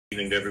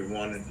Evening to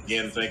everyone.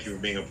 Again, thank you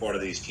for being a part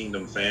of these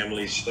Kingdom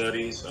Family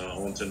Studies.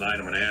 On tonight,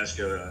 I'm going to ask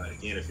you,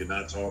 again, if you're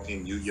not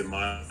talking, mute your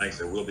mics.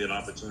 There will be an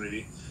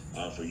opportunity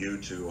for you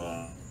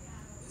to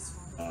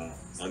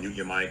unmute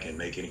your mic and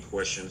make any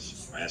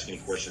questions, or ask any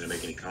questions, and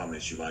make any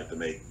comments you'd like to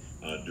make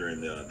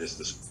during this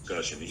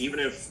discussion. Even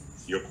if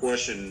your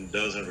question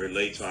doesn't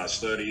relate to our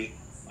study,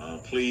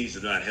 please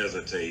do not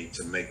hesitate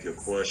to make your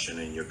question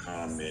and your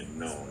comment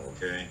known,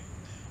 okay?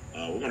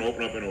 We're going to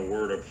open up in a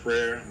word of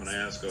prayer. I'm going to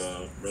ask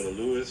Brother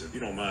Lewis, if you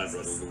don't mind,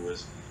 Brother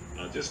Lewis,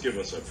 just give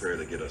us a prayer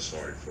to get us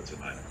started for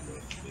tonight.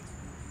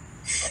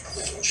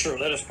 Sure,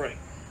 let us pray.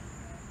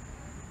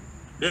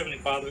 Heavenly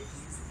Father,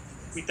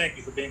 we thank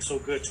you for being so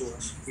good to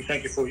us. We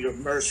thank you for your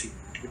mercy.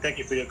 We thank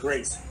you for your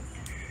grace.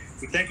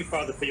 We thank you,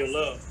 Father, for your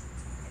love,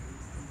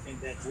 and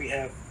that we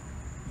have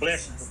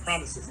blessings and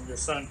promises in your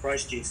Son,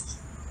 Christ Jesus,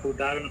 who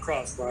died on the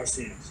cross for our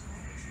sins.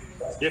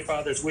 Dear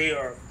Father, as we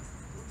are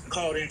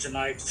called in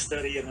tonight to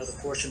study another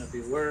portion of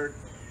your word,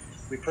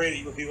 we pray that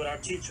you will be with our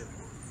teacher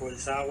for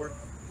this hour.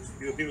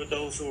 You will be with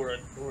those who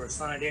are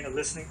signed in and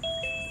listening.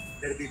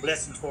 Let it be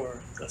blessings for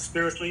us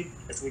spiritually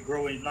as we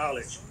grow in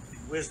knowledge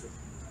and wisdom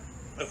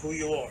of who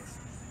you are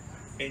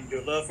and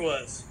your love for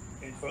us,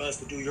 and for us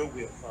to do your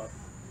will, Father.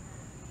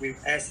 We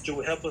ask that you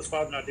will help us,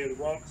 Father, in our daily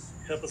walk.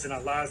 Help us in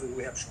our lives where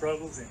we have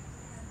struggles and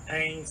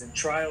pains and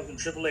trials and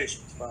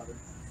tribulations, Father.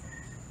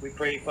 We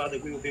pray, Father,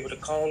 that we will be able to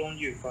call on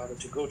you, Father,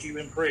 to go to you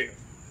in prayer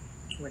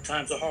when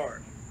times are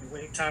hard and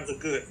when times are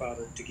good,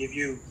 Father,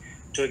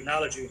 to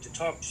acknowledge you and to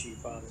talk to you,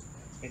 Father,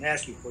 and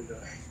ask you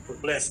for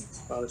blessings,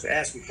 Father, to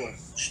ask you for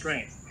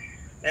strength,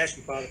 ask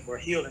you, Father, for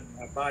healing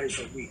when our bodies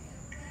are weak.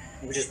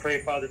 And we just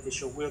pray, Father, if it's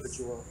your will that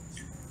you will,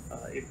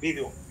 it be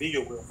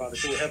your will, Father,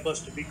 that you will help us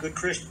to be good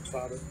Christians,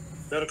 Father,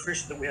 better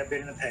Christians than we have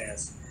been in the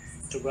past,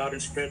 to go out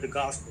and spread the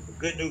gospel, the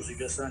good news of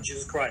your Son,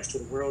 Jesus Christ, to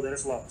the world that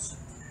is lost,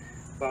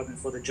 Father, and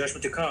for the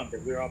judgment to come,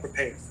 that we are all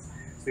prepared.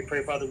 We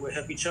pray, Father, we'll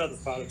help each other,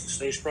 Father, to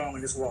stay strong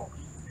in this walk.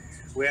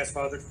 We ask,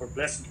 Father, for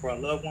blessings for our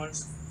loved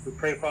ones. We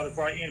pray, Father,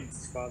 for our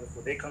enemies, Father, for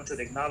they come to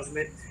the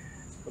acknowledgement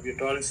of your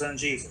darling Son,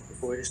 Jesus,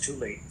 before it is too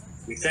late.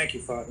 We thank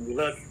you, Father, and we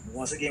love you. And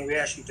once again, we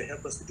ask you to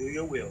help us to do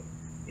your will.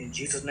 In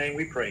Jesus' name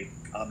we pray.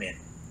 Amen.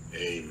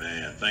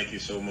 Amen. Thank you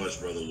so much,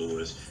 Brother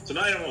Lewis.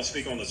 Tonight I want to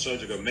speak on the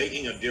subject of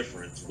making a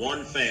difference,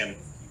 one family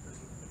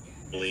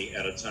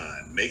at a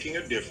time. Making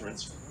a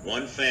difference,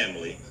 one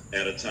family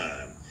at a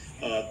time.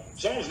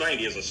 Psalms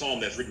 90 is a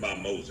psalm that's written by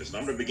Moses, and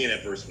I'm going to begin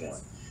at verse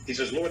 1. He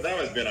says, Lord, thou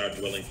hast been our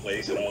dwelling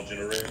place in all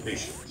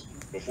generations.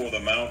 Before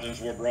the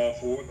mountains were brought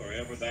forth, or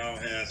ever thou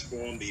hast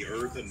formed the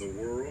earth and the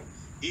world,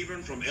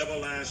 even from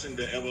everlasting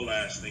to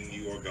everlasting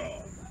you are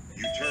God.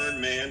 You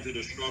turn man to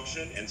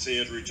destruction, and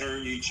says,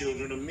 Return ye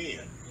children of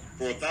men.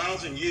 For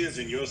 1,000 years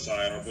in your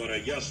sight are but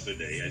as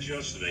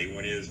yesterday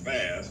when it is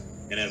past,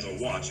 and as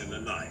a watch in the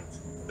night.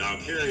 Thou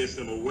carriest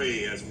them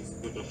away as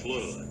with a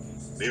flood.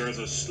 They are as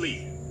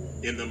asleep.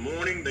 In the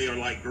morning they are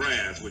like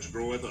grass which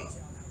groweth up.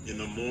 In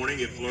the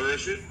morning it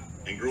flourisheth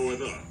and groweth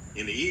up.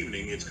 In the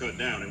evening it's cut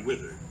down and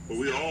withered. For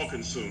we are all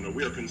consumed, or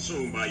we are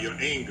consumed by your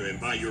anger,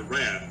 and by your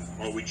wrath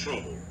are we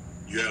troubled.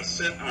 You have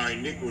set our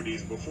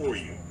iniquities before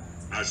you,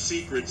 our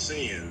secret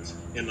sins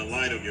in the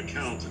light of your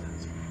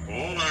countenance. For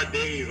all our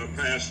days are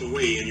passed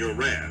away in your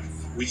wrath.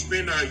 We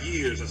spend our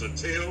years as a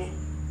tale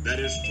that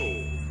is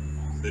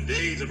told. The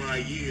days of our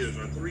years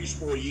are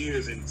 80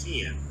 years and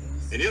 10.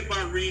 And if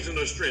by reason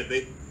of strength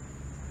they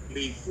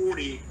be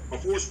 40 or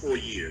 80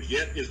 years,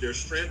 yet is their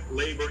strength,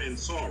 labor, and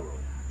sorrow,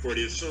 for it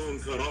is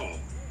soon cut off,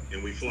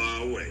 and we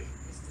fly away.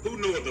 Who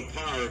knoweth the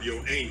power of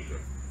your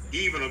anger?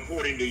 Even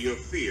according to your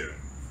fear,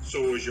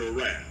 so is your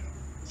wrath.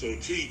 So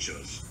teach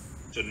us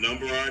to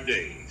number our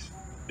days,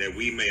 that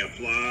we may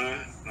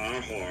apply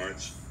our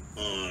hearts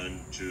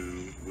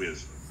unto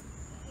wisdom.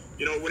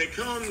 You know, when it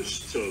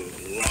comes to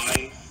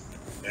life,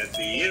 at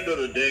the end of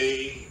the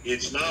day,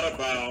 it's not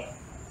about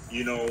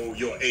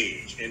your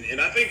age.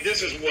 And I think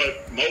this is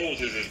what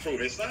Moses is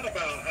proving. It's not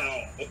about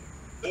how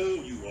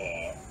old you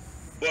are,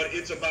 but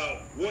it's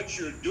about what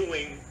you're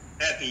doing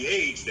at the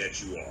age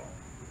that you are.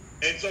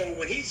 And so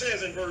when he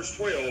says in verse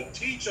 12,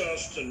 teach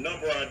us to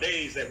number our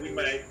days that we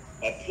may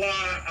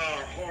apply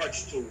our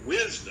hearts to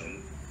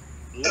wisdom,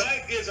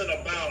 life isn't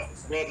about,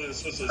 brothers and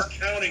sisters,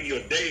 counting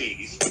your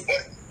days,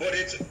 but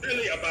it's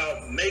really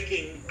about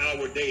making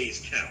our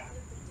days count.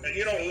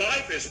 And,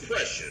 life is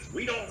precious.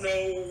 We don't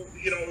know,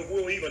 if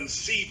we'll even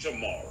see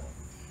tomorrow.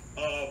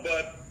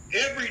 But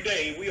every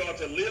day we ought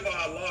to live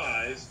our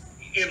lives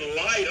in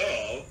light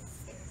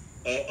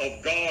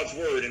of God's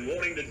word and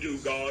wanting to do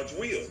God's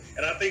will.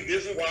 And I think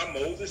this is why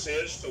Moses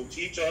says, so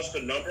teach us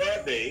to number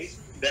our days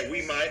that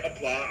we might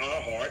apply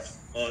our hearts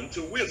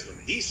unto wisdom.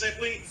 He's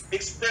simply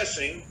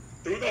expressing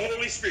through the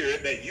Holy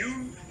Spirit that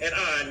you and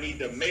I need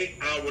to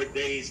make our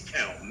days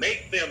count,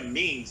 make them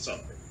mean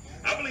something.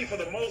 I believe for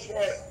the most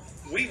part,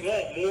 we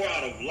want more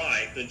out of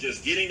life than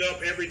just getting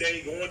up every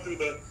day, going through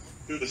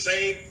the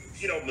same,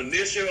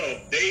 minutiae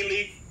of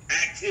daily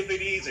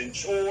activities and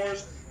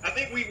chores. I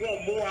think we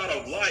want more out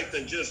of life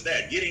than just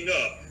that, getting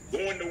up,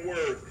 going to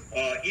work,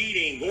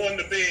 eating, going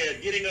to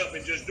bed, getting up,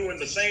 and just doing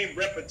the same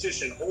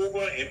repetition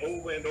over and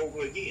over and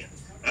over again.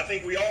 I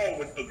think we all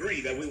would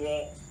agree that we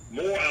want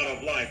more out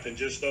of life than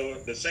just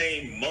the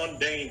same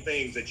mundane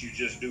things that you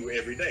just do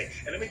every day.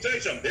 And let me tell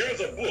you something,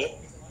 there's a book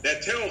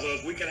that tells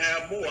us we can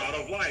have more out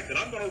of life that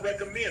I'm going to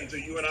recommend to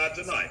you and I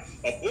tonight.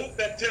 A book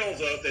that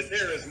tells us that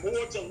there is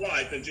more to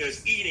life than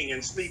just eating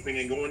and sleeping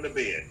and going to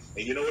bed.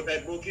 And you know what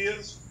that book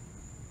is?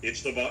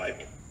 It's the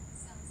Bible.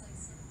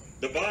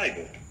 The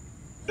Bible.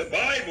 The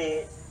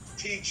Bible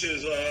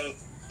teaches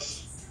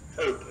us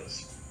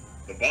purpose.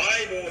 The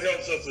Bible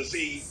helps us to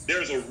see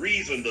there's a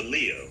reason to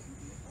live.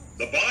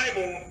 The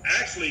Bible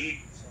actually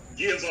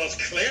gives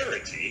us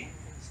clarity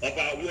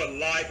about what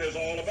life is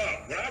all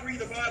about. When I read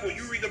the Bible,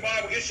 you read the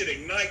Bible, it should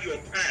ignite your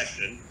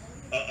passion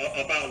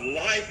about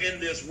life in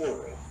this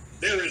world.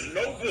 There is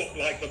no book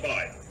like the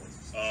Bible.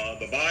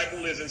 The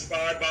Bible is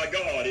inspired by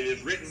God. It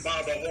is written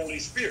by the Holy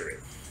Spirit.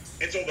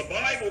 And so the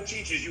Bible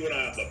teaches you and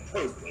I the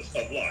purpose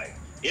of life.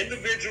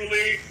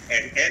 Individually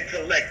and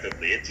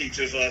collectively, it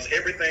teaches us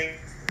everything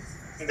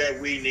that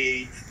we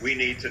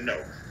need to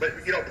know.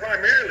 But, you know,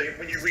 primarily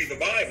when you read the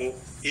Bible,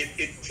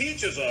 it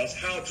teaches us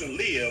how to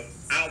live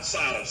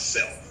outside of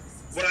self.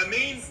 What I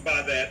mean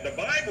by that, the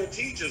Bible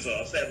teaches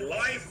us that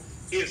life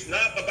is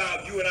not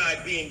about you and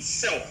I being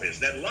selfish,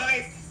 that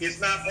life is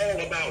not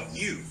all about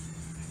you.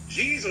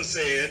 Jesus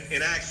said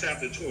in Acts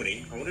chapter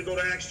 20, I want to go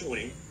to Acts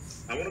 20.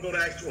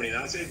 And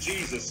I said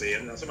Jesus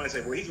said. Now somebody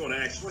said, well, he's going to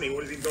Acts 20.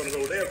 What is he going to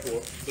go there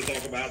for? To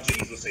talk about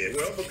Jesus said.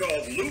 Well,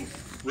 because Luke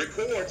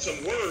records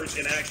some words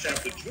in Acts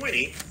chapter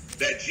 20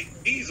 that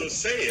Jesus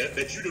said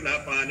that you do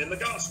not find in the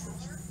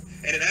Gospels.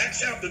 And in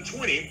Acts chapter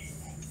 20,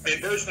 in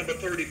verse number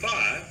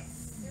 35,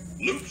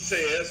 Luke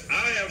says,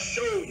 I have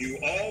showed you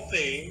all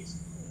things,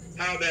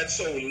 how that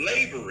so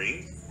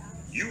laboring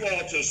you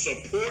ought to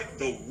support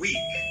the weak,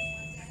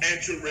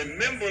 and to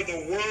remember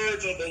the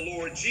words of the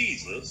Lord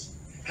Jesus,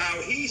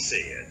 how he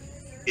said,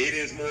 it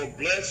is more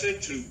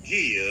blessed to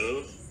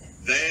give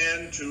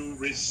than to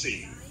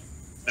receive.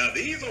 Now,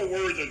 these are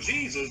words of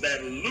Jesus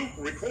that Luke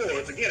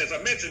records, again, as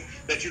I mentioned,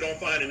 that you don't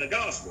find in the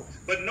gospel.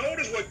 But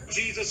notice what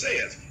Jesus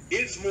says.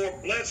 It's more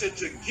blessed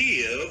to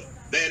give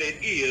than it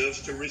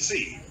is to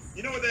receive.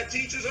 You know what that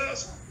teaches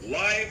us?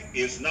 Life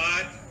is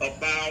not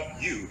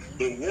about you.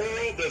 The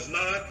world does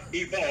not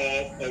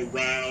evolve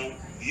around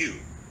you.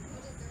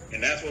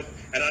 And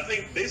I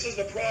think this is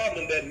the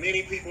problem that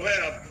many people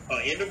have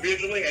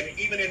individually and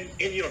even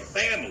in your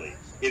family.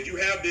 If you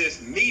have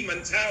this me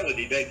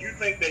mentality that you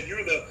think that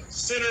you're the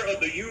center of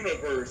the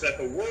universe, that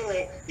the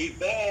world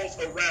evolves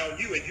around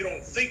you and you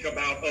don't think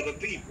about other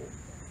people.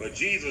 But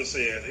Jesus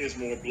says it's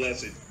more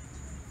blessed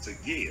to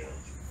give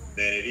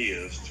than it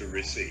is to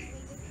receive.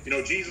 You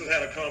know, Jesus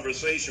had a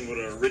conversation with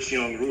a rich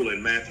young ruler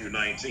in Matthew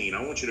 19.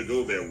 I want you to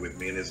go there with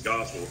me in his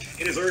gospel,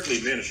 in his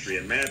earthly ministry,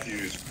 in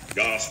Matthew's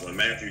gospel, in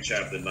Matthew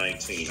chapter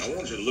 19. I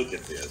want you to look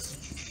at this.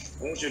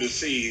 I want you to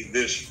see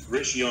this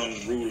rich young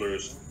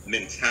ruler's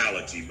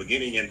mentality,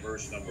 beginning in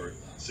verse number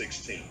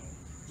 16.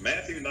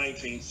 Matthew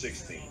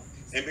 19:16.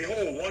 And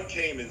behold, one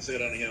came and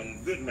said unto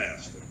him, Good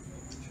master,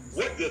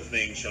 what good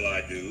thing shall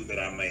I do that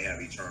I may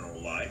have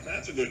eternal life?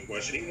 That's a good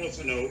question. He wants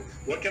to know,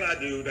 what can I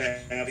do to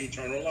have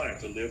eternal life,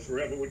 to live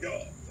forever with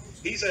God?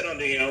 He said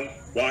unto him,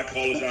 Why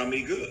callest thou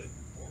me good?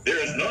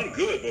 There is none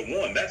good but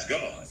one, that's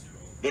God.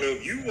 But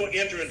if you will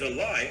enter into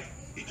life,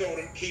 he told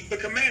him, keep the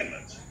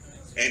commandments.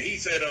 And he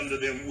said unto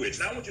them, which?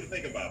 Now I want you to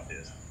think about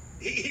this.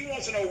 He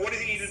wants to know, what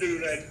does he need to do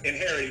to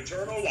inherit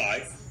eternal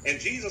life? And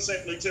Jesus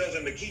simply tells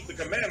him to keep the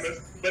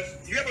commandments. But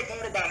you ever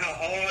thought about how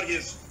odd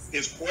his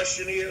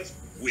question is?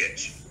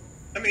 Which?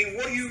 I mean,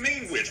 what do you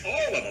mean which?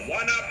 All of them.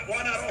 Why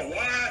not all?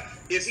 Why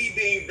is he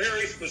being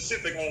very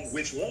specific on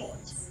which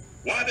ones?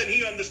 Why didn't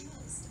he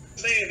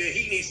understand that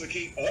he needs to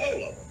keep all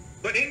of them?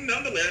 But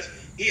nonetheless,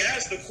 he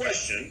asked the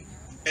question,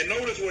 and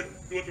notice what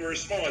the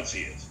response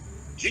is.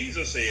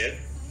 Jesus said,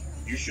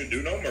 you should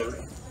do no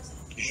murder.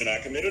 You should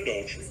not commit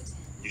adultery.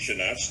 You should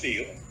not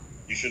steal.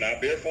 You should not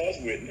bear false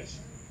witness.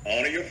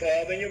 Honor your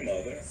father and your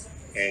mother,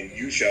 and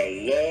you shall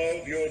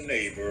love your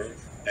neighbor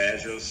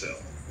as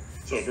yourself.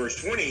 So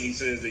verse 20, he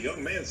says, the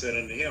young man said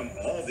unto him,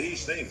 all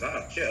these things I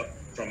have kept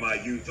from my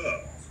youth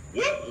up.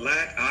 What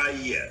lack I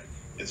yet?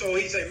 And so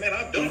he said, man,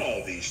 I've done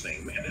all these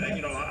things. Man,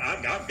 you know,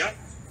 I've got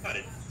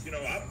it. You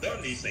know, I've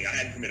done these things. I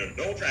hadn't committed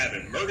adultery. I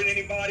haven't murdered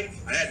anybody.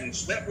 I hadn't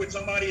slept with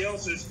somebody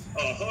else's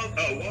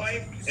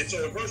wife. And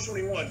so in verse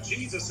 21,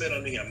 Jesus said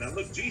unto him, now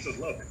look, Jesus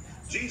loved him.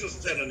 Jesus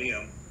said unto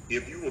him,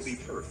 if you will be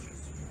perfect,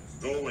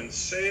 go and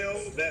sell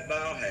that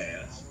thou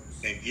hast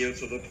and give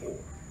to the poor,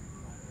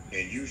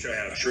 and you shall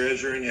have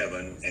treasure in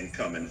heaven, and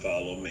come and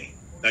follow me.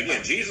 Now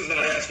again, Jesus is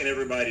not asking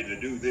everybody to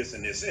do this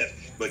in this sense,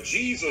 but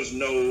Jesus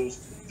knows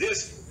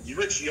this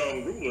rich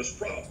young ruler's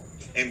problem.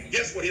 And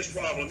guess what his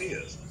problem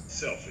is?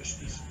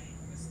 Selfishness.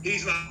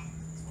 He's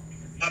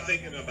not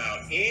thinking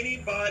about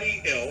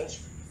anybody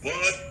else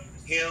but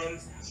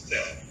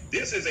himself.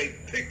 This is a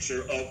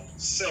picture of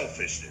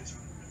selfishness.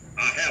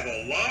 I have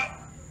a lot,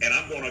 and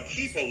I'm going to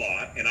keep a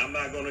lot, and I'm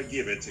not going to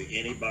give it to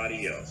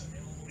anybody else.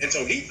 And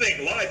so he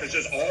thinks life is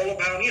just all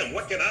about him.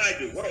 What can I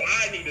do? What do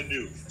I need to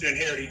do to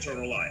inherit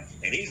eternal life?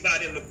 And he's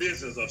not in the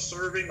business of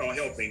serving or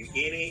helping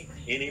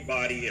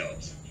anybody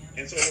else.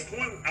 And so the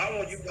point I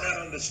want you guys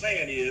to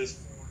understand is,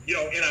 you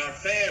know, in our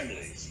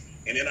families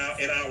and in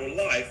our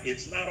life,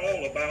 it's not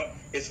all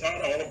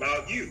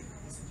about you.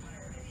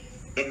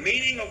 The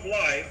meaning of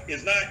life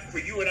is not for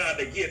you and I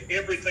to get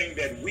everything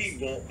that we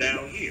want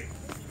down here.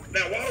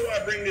 Now, why do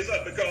I bring this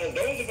up? Because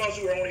those of us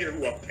who are on here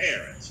who are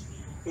parents,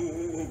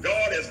 who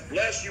God has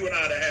blessed you and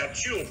I to have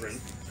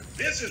children,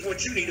 this is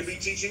what you need to be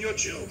teaching your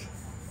children.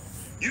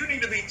 You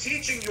need to be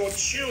teaching your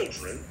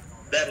children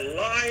that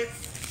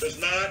life does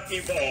not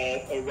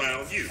evolve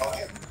around you.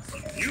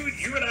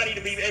 You and I need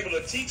to be able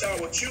to teach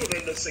our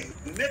children the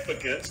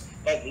significance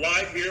of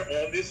life here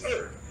on this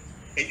earth.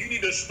 And you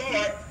need to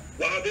start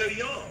while they're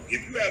young.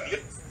 If you have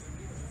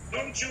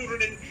young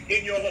children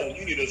in your home,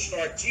 you need to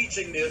start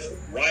teaching this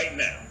right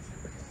now.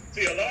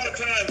 See, a lot of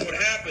times what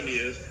happened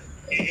is,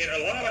 in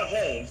a lot of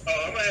homes,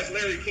 I'm going to ask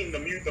Larry King to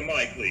mute the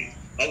mic, please.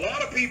 A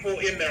lot of people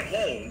in their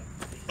home,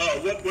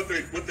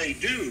 what they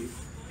do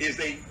is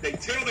they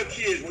tell their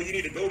kids, well, you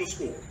need to go to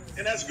school.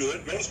 And that's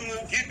good. Go to school,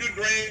 get good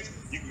grades.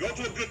 You can go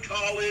to a good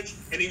college,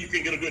 and then you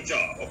can get a good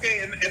job. Okay,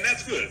 and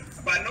that's good.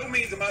 By no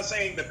means am I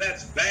saying that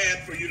that's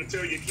bad for you to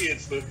tell your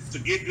kids to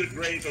get good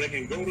grades so they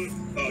can go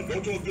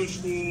to a good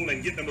school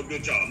and get them a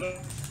good job.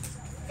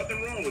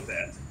 Nothing wrong with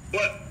that.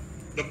 But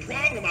the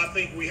problem I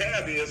think we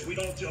have is we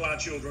don't tell our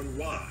children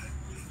why.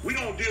 We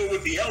don't deal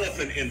with the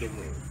elephant in the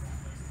room.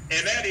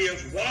 And that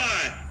is,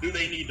 why do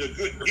they need to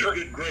get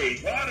good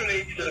grades? Why do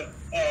they need to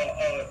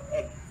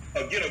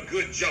get a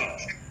good job?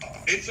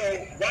 And so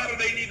why do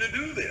they need to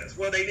do this?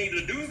 Well, they need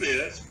to do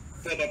this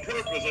for the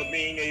purpose of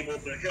being able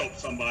to help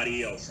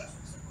somebody else out.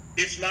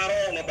 It's not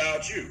all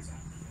about you.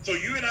 So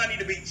you and I need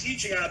to be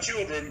teaching our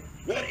children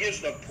what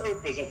is the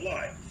purpose of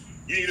life.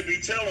 You need to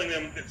be telling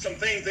them some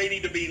things they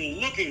need to be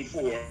looking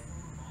for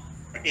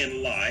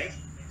in life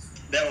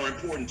that are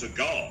important to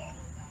God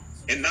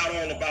and not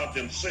all about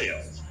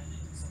themselves.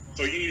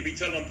 So you need to be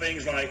telling them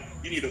things like,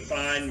 you need to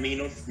find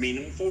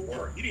meaningful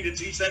work. You need to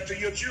teach that to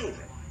your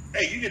children.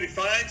 Hey, you need to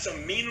find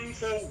some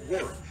meaningful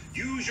work.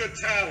 Use your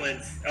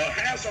talent,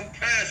 have some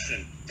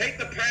passion. Take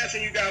the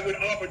passion you got with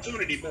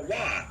opportunity, but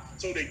why?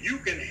 So that you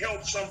can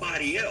help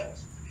somebody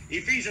else.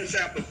 Ephesians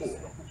chapter 4.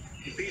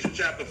 Ephesians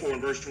chapter 4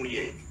 and verse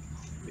 28.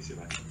 Let me see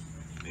if I can.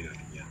 Maybe I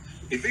can, yeah.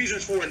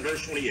 Ephesians 4 and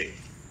verse 28.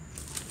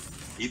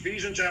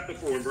 Ephesians chapter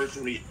 4 and verse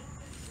 28.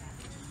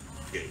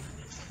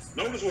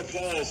 Notice what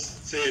Paul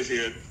says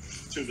here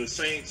to the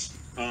saints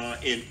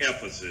in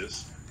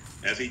Ephesus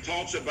as he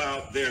talks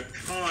about their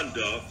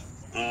conduct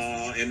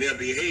and their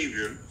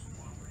behavior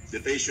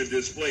that they should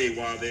display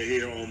while they're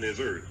here on this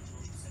earth.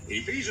 In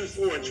Ephesians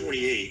 4 and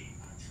 28,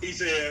 he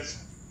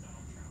says,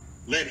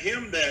 let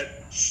him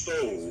that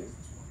stole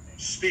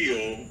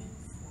steal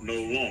no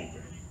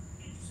longer,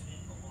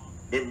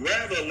 but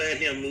rather let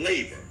him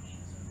labor,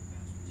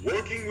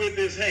 working with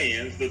his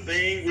hands the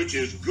thing which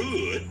is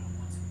good.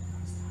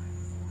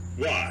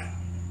 Why?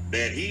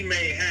 That he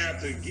may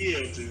have to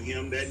give to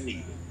him that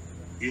needeth.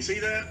 You see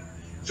that?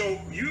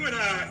 So you and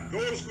I go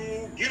to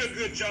school, get a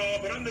good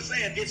job, but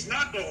understand it's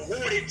not to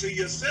hoard it to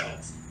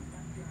yourself.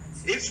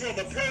 It's for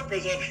the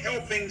purpose of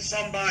helping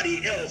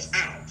somebody else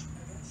out.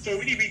 So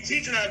we need to be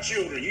teaching our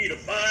children, you need to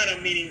find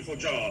a meaningful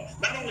job.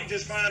 Not only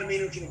just find a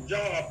meaningful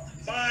job,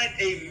 find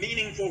a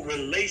meaningful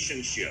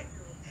relationship.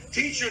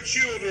 Teach your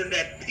children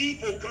that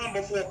people come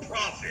before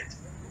profit.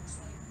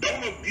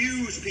 Don't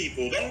abuse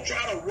people. Don't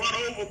try to run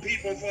over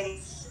people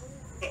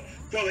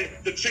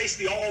to chase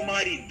the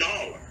almighty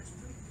dollar.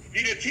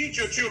 You need to teach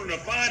your children to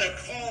find a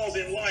cause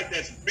in life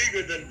that's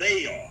bigger than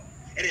they are.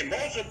 And then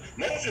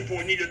most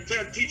important, you need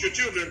to teach your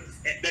children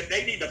that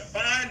they need to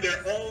find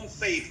their own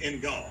faith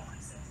in God.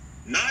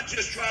 Not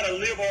just try to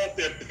live off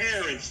their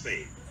parents'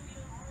 faith.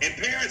 And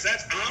parents,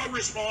 that's our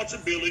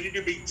responsibility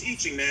to be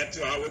teaching that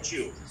to our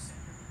children.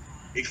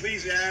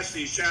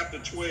 Ecclesiastes chapter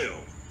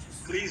 12.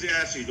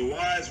 Ecclesiastes, the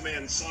wise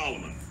man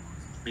Solomon,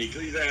 in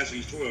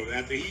Ecclesiastes 12,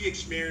 after he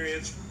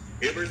experienced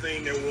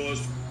everything there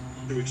was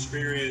to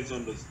experience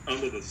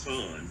under the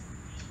sun,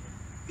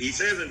 he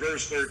says in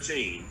verse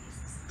 13,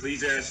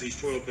 Ecclesiastes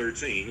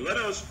 12:13, let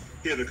us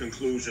hear the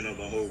conclusion of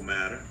the whole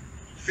matter.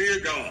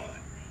 Fear God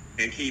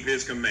and keep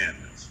his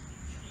commandments,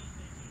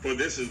 for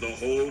this is the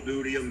whole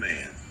duty of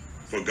man.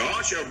 For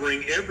God shall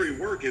bring every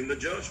work in the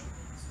judgment,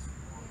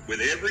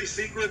 with every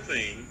secret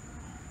thing,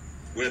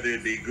 whether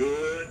it be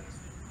good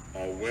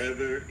or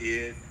whether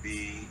it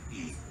be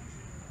evil.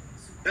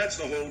 That's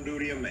the whole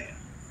duty of man.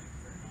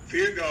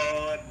 Fear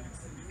God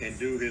and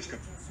do his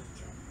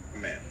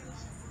commandments.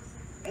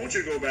 I want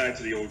you to go back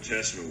to the Old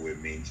Testament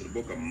with me, to the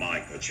book of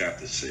Micah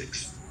chapter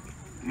 6.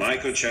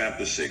 Micah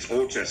chapter 6,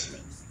 Old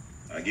Testament.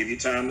 I'll give you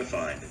time to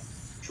find it.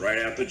 It's right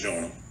after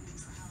Jonah.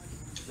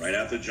 Right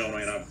after Jonah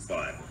in our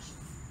Bibles.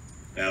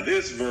 Now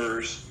this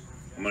verse,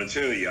 I'm going to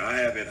tell you, I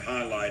have it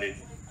highlighted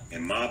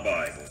in my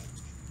Bible.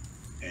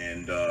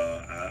 And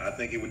I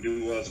think it would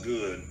do us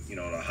good, you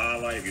know, to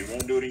highlight. If you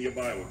won't do it in your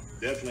Bible,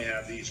 definitely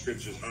have these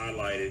scriptures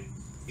highlighted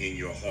in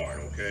your heart,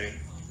 okay?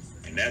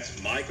 And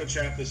that's Micah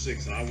chapter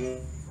 6, and I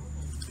want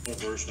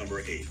verse number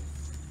 8.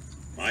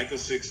 Micah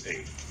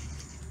 6:8.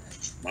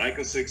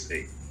 Micah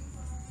 6:8.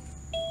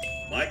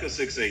 Micah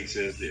 6:8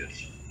 says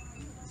this.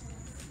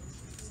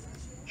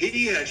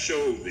 He has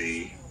showed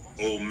thee,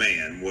 O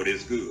man, what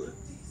is good.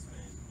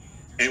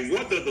 And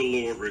what does the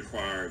Lord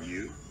require of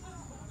you?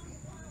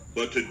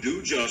 But to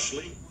do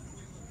justly,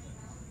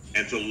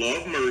 and to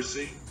love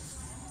mercy,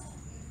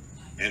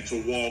 and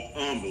to walk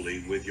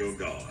humbly with your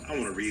God. I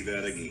want to read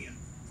that again.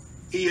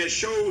 He has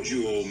showed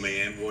you, O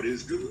man, what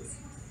is good.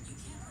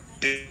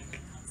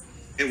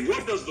 And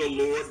what does the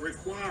Lord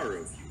require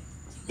of you?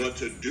 But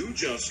to do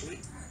justly,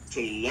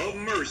 to love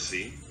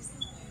mercy,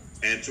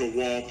 and to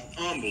walk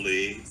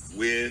humbly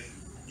with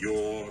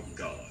your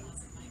God.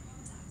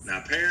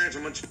 Now, parents,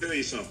 I'm going to tell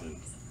you something.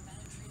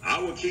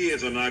 Our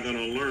kids are not going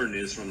to learn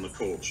this from the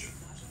culture.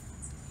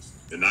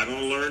 They're not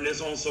going to learn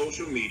this on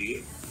social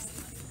media.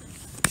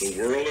 The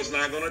world is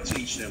not going to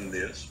teach them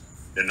this.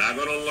 They're not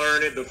going to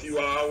learn it the few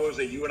hours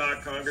that you and I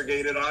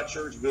congregate at our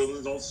church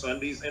buildings on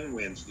Sundays and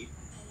Wednesdays.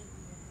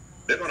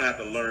 They're going to have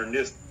to learn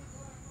this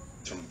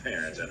from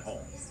parents at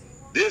home.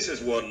 This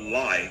is what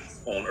life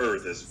on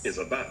earth is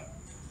about.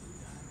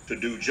 To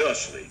do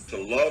justly, to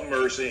love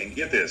mercy, and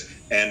get this,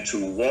 and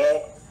to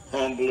walk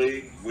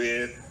humbly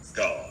with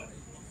God.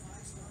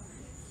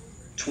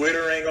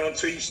 Twitter ain't going to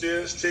teach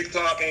this.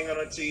 TikTok ain't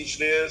going to teach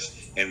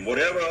this. And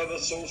whatever other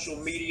social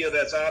media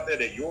that's out there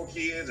that your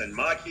kids and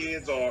my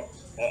kids are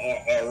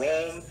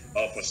on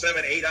for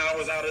 7-8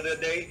 hours out of their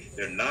day,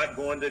 they're not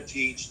going to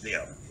teach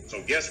them.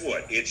 So guess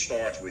what? It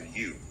starts with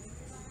you.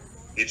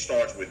 It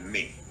starts with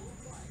me.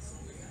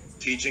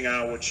 Teaching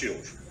our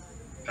children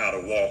how to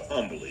walk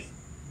humbly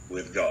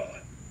with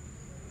God.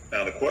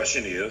 Now the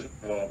question is,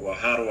 well,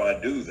 how do I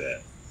do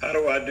that? How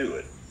do I do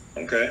it?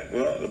 Okay,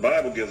 well, the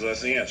Bible gives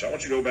us the answer. I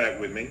want you to go back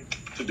with me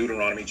to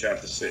Deuteronomy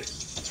chapter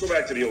 6. Let's go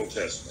back to the Old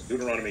Testament,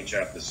 Deuteronomy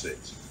chapter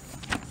 6.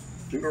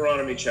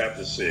 Deuteronomy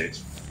chapter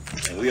 6,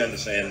 and we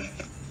understand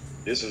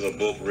this is a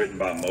book written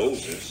by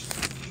Moses,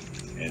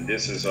 and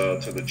this is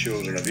to the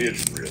children of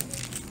Israel.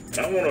 And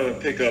I want to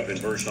pick up in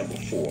verse number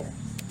 4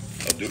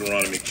 of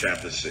Deuteronomy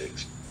chapter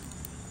 6.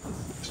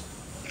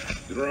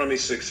 Deuteronomy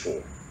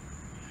 6:4.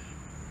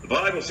 The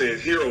Bible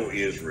says, Hear, O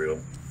Israel,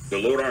 the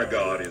Lord our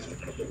God is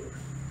one Lord.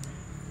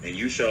 And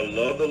you shall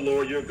love the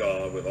Lord your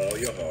God with all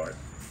your heart,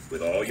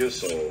 with all your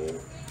soul,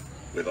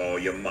 with all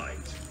your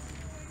might.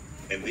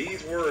 And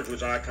these words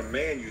which I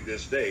command you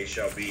this day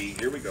shall be,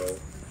 here we go,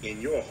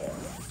 in your heart.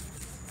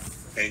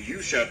 And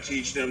you shall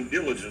teach them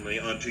diligently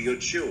unto your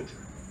children,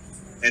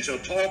 and shall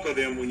talk of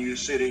them when you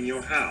sit in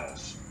your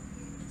house,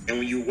 and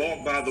when you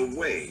walk by the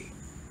way,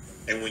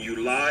 and when you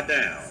lie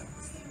down,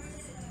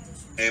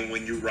 and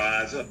when you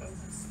rise up.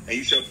 And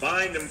you shall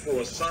bind them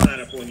for a sign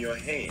upon your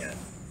hand,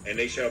 and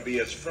they shall be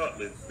as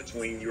frontlets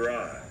between your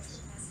eyes.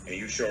 And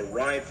you shall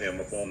write them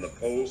upon the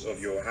posts of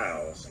your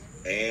house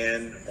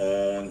and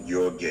on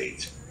your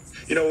gates.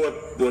 You know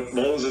what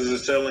Moses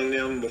is telling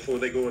them before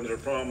they go into the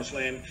promised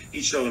land?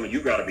 He's telling them, you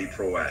got to be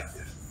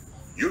proactive.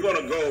 You're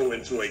going to go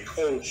into a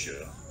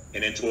culture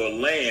and into a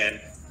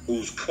land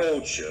whose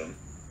culture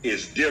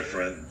is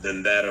different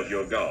than that of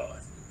your God.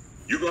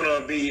 You're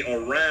going to be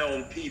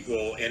around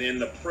people and in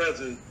the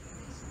presence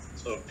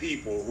of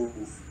people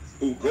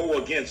who go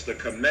against the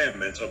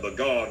commandments of the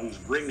God who's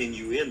bringing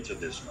you into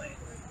this land.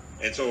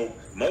 And so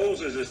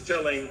Moses is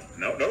telling,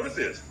 now notice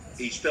this,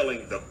 he's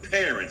telling the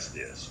parents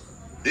this.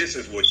 This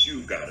is what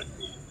you've got to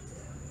do.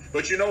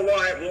 But you know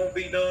why it won't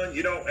be done?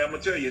 You know, I'm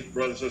going to tell you,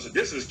 brothers and sisters,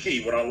 this is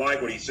key. What I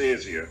like what he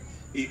says here.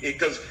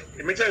 Because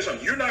let me tell you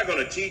something, you're not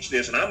going to teach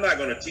this, and I'm not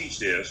going to teach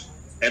this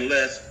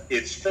unless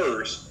it's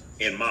first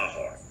in my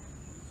heart.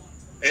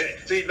 And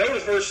see,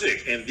 notice verse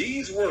 6, and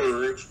these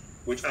words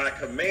which I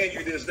command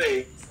you this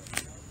day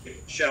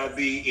shall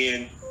be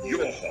in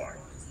your heart.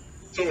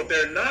 So if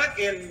they're not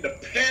in the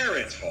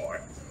parent's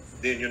heart,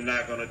 then you're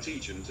not going to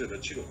teach them to the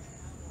children.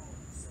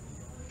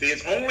 See,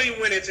 it's only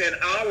when it's in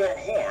our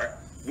heart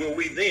will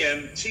we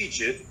then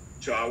teach it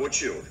to our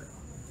children.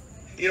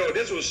 You know,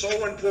 this was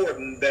so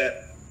important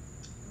that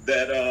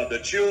the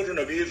children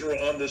of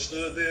Israel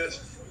understood this,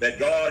 that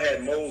God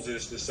had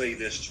Moses to say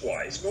this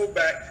twice. Go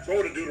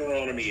to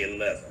Deuteronomy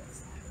 11.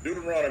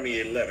 Deuteronomy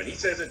 11, he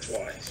says it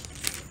twice.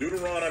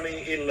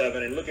 Deuteronomy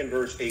 11, and look in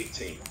verse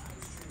 18.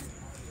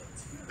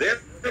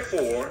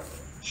 Therefore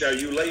shall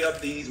you lay up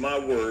these my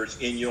words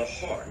in your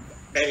heart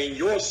and in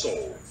your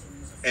soul,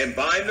 and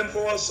bind them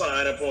for a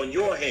sign upon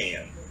your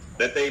hand,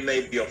 that they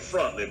may be a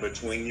frontlet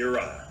between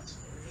your eyes.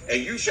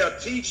 And you shall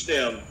teach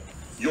them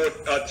your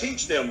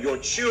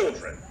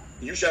children.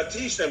 You shall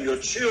teach them your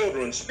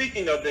children,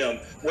 speaking of them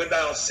when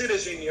thou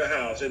sittest in your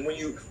house, and when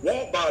you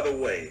walk by the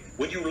way,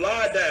 when you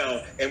lie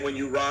down, and when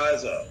you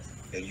rise up.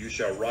 And you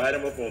shall write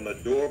them upon the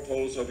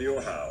doorposts of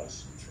your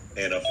house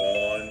and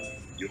upon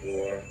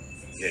your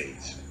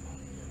gates.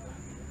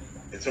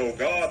 And so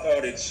God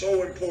thought it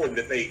so important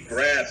that they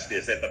grasp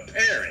this, that the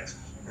parents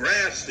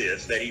grasp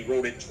this, that he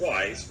wrote it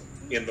twice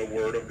in the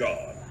Word of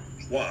God.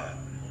 Why?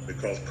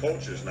 Because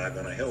culture is not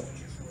going to help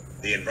you.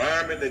 The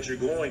environment that you're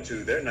going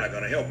to, they're not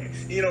going to help you.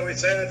 You know,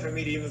 it's sad for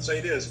me to even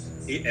say this,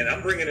 and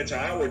I'm bringing it to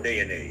our day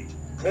and age.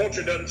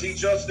 Culture doesn't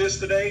teach us this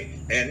today,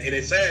 and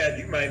it's sad,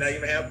 you might not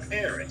even have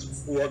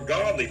parents who are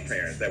godly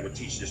parents that would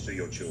teach this to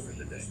your children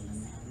today.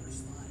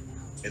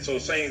 And so,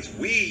 saints,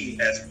 we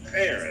as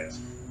parents,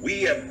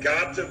 we have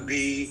got to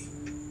be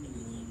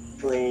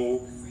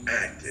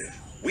proactive.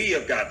 We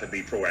have got to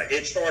be proactive.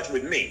 It starts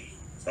with me.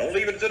 Don't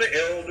leave it to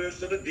the elders,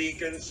 to the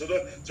deacons, to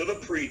the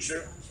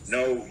preacher.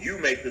 No, you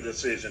make the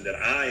decision that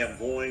I am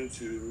going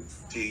to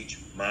teach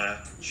my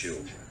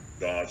children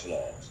God's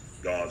laws,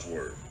 God's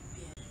word.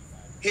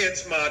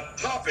 Hence my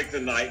topic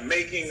tonight,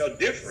 making a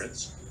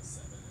difference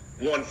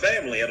one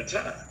family at a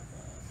time.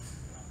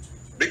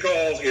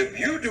 Because if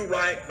you do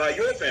right by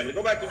your family,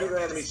 go back to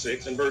Deuteronomy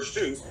 6 and verse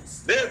 2,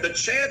 there the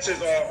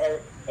chances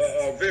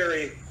are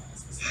very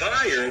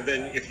higher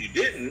than if you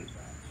didn't,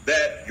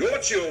 that your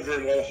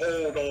children will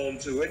hold on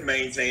to it,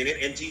 maintain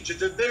it, and teach it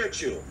to their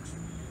children.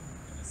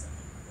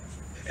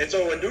 And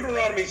so in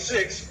Deuteronomy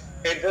 6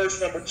 and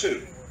verse number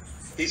 2,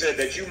 he said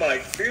that you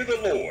might fear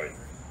the Lord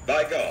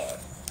thy God,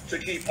 to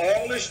keep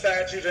all his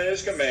statutes and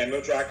his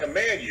commandments, which I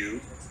command you,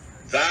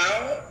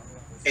 thou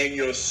and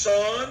your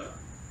son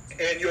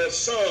and your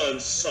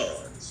son's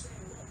sons.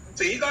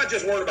 See, he's not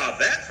just worried about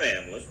that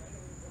family.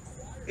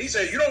 He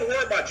said you don't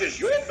worry about just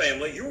your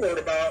family, you worry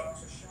about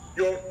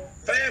your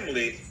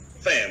family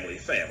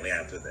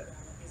after that.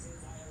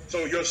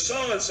 So your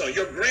son's son,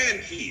 your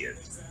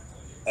grandkids,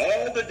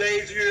 all the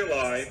days of your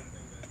life,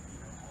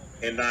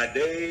 and thy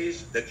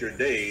days, that your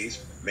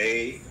days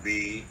may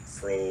be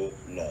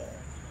prolonged.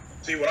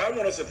 See, what I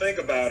want us to think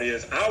about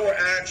is our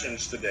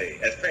actions today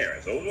as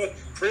parents. Those are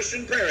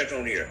Christian parents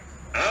on here.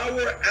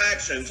 Our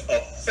actions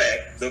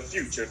affect the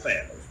future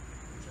family.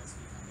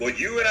 What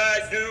you and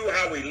I do,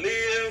 how we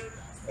live,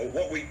 or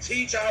what we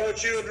teach our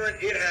children,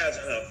 it has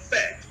an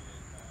effect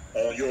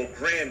on your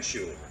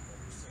grandchildren.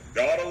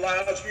 God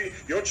allows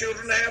your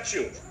children to have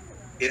children.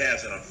 It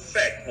has an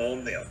effect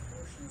on them,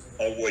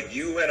 on what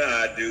you and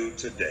I do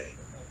today.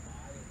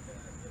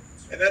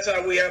 And that's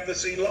how we have to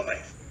see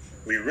life.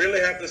 We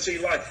really have to see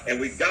life. And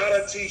we've got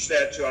to teach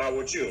that to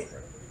our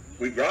children.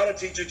 We've got to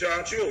teach it to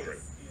our children.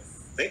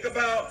 Think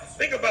about,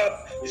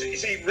 you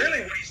see,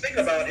 really what he's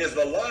thinking about is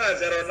the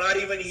lives that are not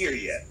even here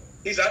yet.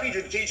 He said, I need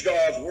you to teach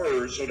God's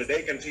words so that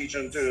they can teach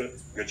them to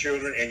your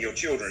children and your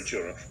children's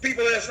children.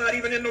 People that's not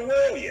even in the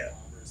world yet.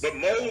 But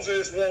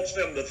Moses wants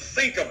them to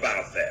think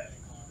about that.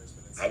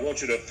 I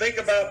want you to think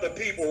about the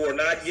people who are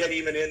not yet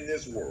even in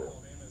this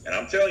world. And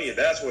I'm telling you,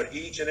 that's what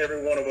each and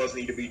every one of us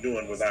need to be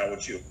doing with our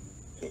children.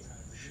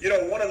 You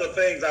know, one of the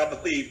things I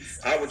believe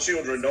our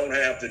children don't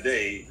have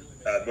today,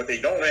 what they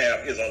don't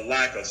have is a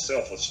lack of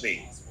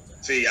self-esteem.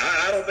 See,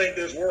 I don't think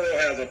this world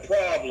has a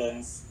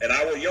problem, and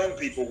our young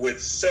people,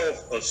 with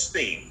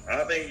self-esteem.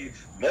 I think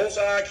most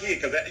of our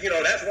kids, because you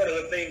know, that's one of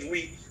the things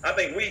I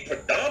think we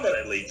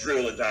predominantly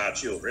drill into our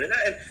children.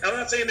 And I'm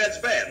not saying that's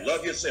bad.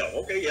 Love yourself.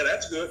 Okay, yeah,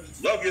 that's good.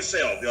 Love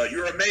yourself.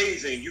 You're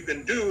amazing. You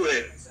can do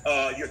it.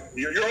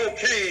 You're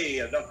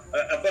okay.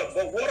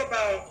 But what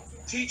about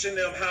teaching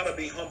them how to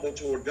be humble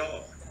toward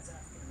God?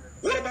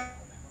 What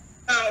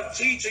about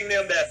teaching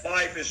them that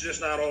life is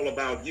just not all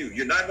about you?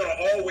 You're not going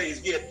to always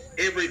get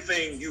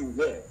everything you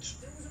want.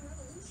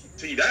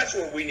 See, that's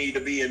what we need to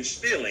be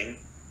instilling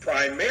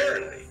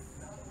primarily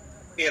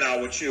in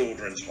our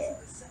children's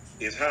hearts,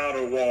 is how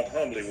to walk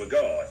humbly with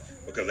God,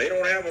 because they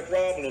don't have a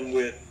problem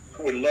with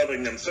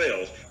loving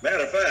themselves.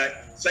 Matter of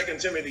fact, 2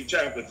 Timothy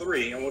chapter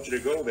 3, I want you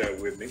to go there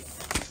with me.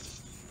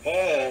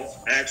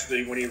 Paul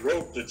actually, when he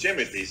wrote to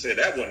Timothy, said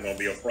that wasn't going to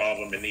be a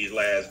problem in these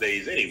last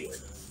days anyway.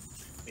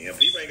 And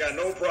people ain't got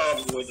no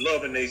problem with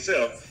loving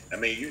themselves. I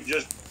mean, you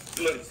just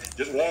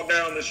walk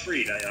down the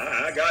street.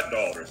 I got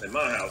daughters in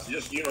my house.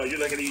 Just, you know, you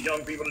look at these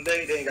young people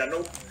today, they ain't got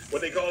no,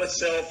 what they call it,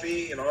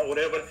 selfie, you know,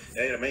 whatever.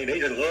 And, I mean, they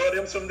just love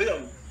them some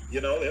them. You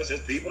know, there's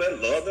just people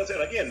that love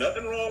themselves. Again,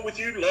 nothing wrong with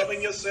you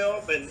loving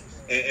yourself, and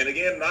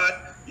again,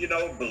 not, you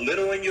know,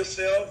 belittling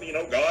yourself. You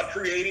know, God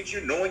created you,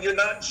 knowing you're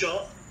not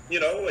junk. You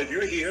know, if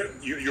you're here,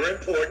 you're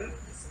important.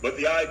 But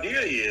the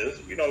idea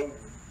is, you know,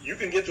 you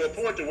can get to a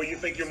point to where you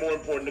think you're more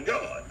important to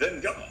God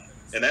than God.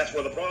 And that's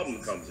where the problem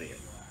comes in.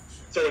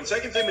 So in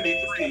 2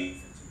 Timothy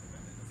 3,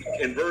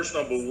 in verse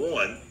number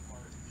 1,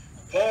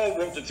 Paul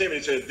wrote to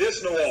Timothy, said,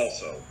 this know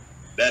also,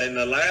 that in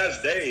the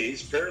last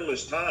days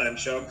perilous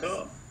times shall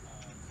come.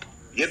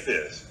 Get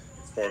this.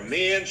 For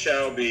men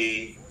shall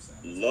be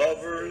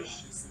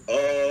lovers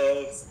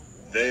of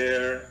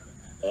their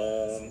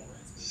own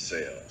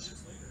selves.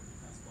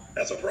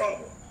 That's a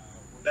problem.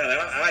 Now,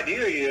 the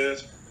idea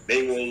is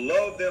they will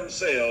love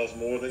themselves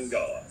more than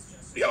God.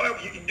 Do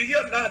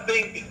you not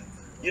think,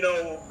 you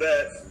know,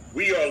 that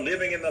we are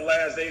living in the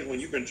last days when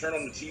you can turn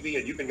on the TV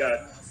and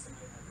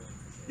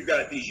you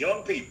got these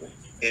young people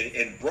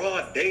in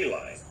broad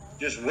daylight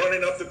just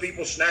running up to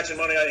people, snatching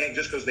money out of their hand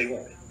just because they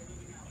want it.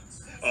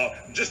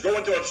 Just go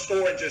into a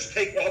store and just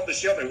take off the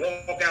shelf and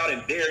walk out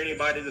and dare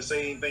anybody to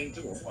say anything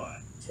to them.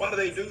 Why? Why do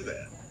they do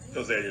that?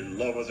 Because they're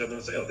lovers of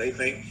themselves. They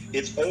think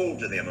it's owed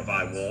to them. If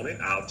I want it,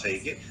 I'll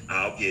take it,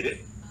 I'll get it.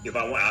 If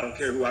I want, I don't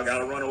care who I got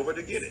to run over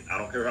to get it. I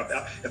don't care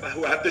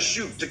who I have to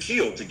shoot to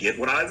kill to get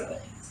what I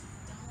want.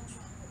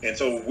 And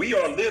so we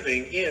are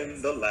living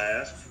in the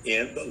last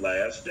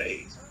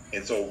days.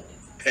 And so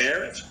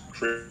parents,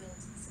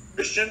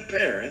 Christian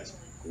parents,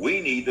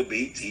 we need to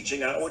be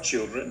teaching our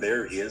children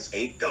there is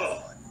a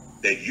God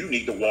that you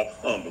need to walk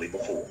humbly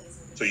before.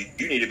 So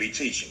you need to be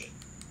teaching it.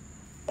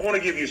 I want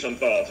to give you some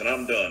thoughts, and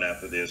I'm done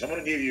after this. I want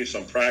to give you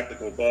some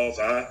practical thoughts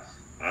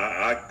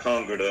I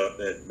conjured up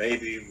that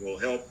maybe will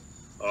help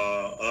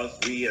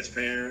we as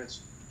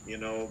parents,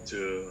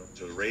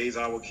 to raise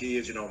our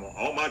kids.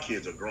 All my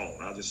kids are grown.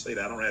 I'll just say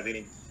that I don't have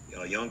any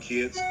young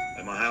kids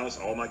in my house.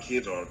 All my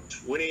kids are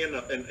 20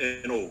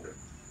 and older,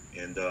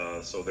 and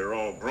so they're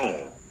all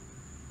grown.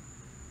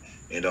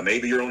 And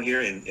maybe you're on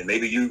here, and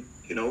maybe you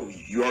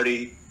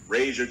already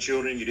raised your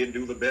children. You didn't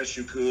do the best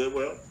you could.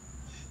 Well,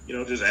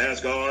 just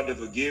ask God to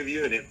forgive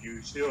you. And if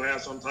you still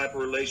have some type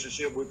of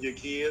relationship with your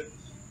kid,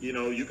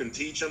 you can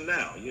teach them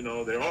now.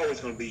 They're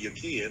always going to be your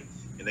kid,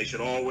 and they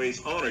should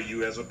always honor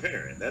you as a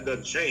parent. That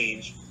doesn't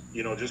change,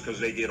 just because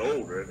they get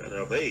older and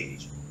of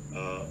age.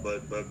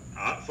 But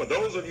for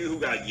those of you who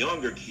got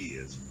younger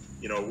kids,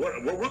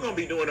 what we're going to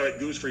be doing at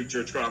Goose Creek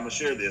Church, I'm going to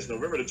share this.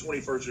 November the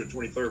 21st or the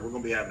 23rd, we're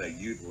going to be having a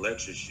youth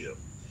lectureship.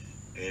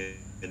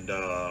 And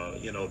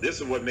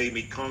this is what made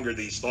me conjure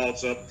these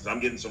thoughts up, because I'm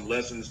getting some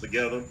lessons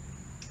together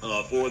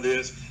for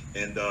this.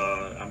 And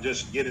I'm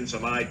just getting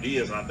some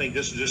ideas. And I think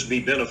this will just be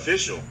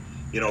beneficial,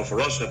 for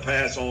us to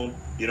pass on,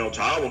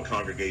 to our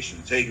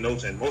congregation, to take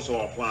notes, and most of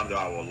all, apply them to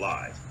our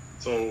lives.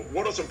 So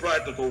what are some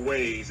practical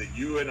ways that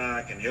you and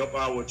I can help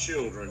our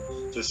children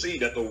to see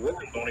that the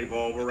world don't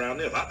evolve around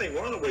this? I think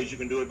one of the ways you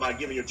can do it by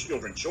giving your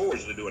children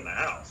chores to do in the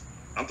house.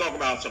 I'm talking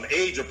about some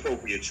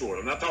age-appropriate chores.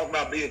 I'm not talking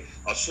about being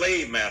a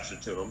slave master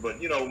to them, but,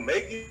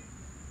 make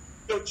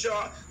your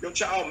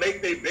child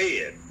make their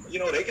bed.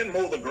 They can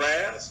mow the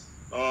grass,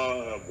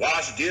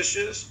 wash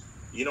dishes.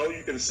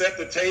 You can set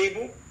the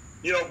table,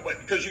 but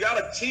because you got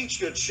to teach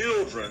your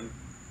children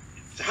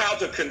how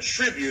to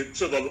contribute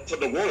to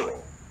the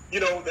world.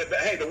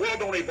 Hey, the world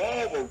don't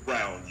evolve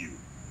around you.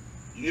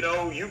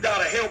 You got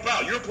to help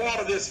out. You're part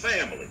of this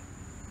family.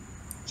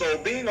 So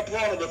being a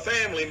part of the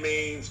family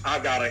means I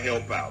got to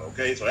help out,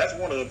 okay? So that's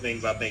one of the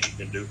things I think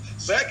you can do.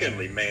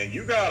 Secondly, man,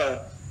 you got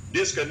to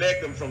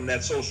disconnect them from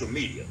that social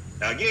media.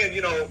 Now, again,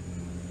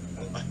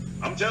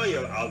 I'm telling you,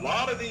 a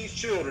lot of these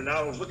children,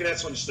 I was looking at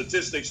some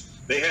statistics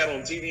they had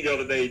on TV the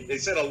other day. They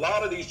said a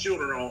lot of these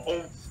children are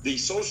on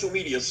these social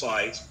media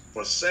sites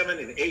for 7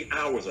 and 8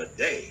 hours a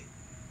day.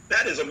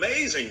 That is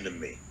amazing to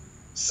me.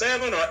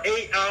 7 or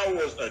 8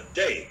 hours a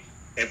day.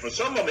 And for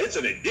some of them, it's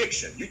an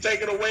addiction. You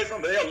take it away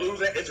from them, they'll lose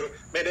that.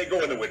 Man, they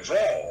go into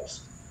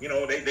withdrawals.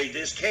 They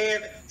just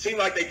can't, seem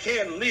like they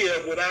can't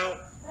live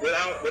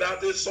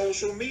without this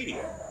social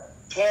media.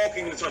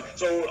 Talking to someone.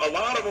 So a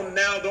lot of them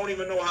now don't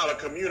even know how to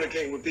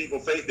communicate with people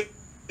face to face.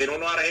 They don't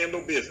know how to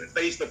handle business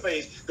face to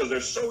face because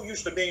they're so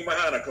used to being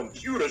behind a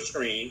computer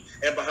screen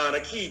and behind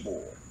a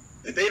keyboard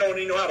that they don't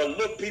even know how to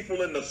look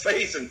people in the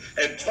face and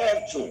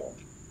talk to them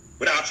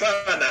without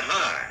trying to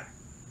hide.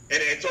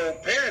 And so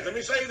parents, let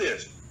me say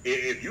this.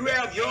 If you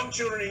have young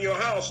children in your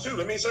house too,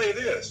 let me say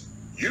this.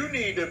 You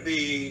need to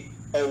be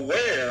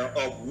aware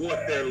of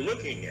what they're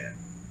looking at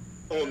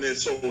on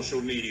this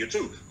social media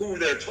too, who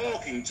they're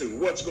talking to,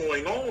 what's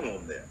going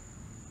on there.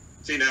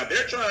 See, now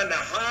they're trying to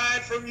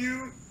hide from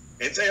you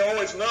and say,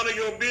 oh, it's none of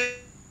your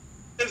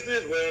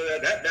business. Well,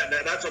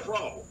 that's a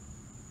problem.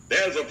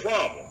 There's a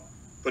problem.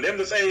 For them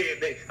to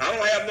say, I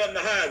don't have nothing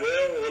to hide.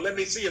 Well, let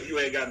me see if you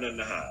ain't got nothing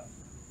to hide.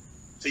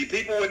 See,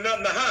 people with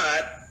nothing to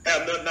hide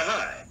have nothing to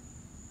hide.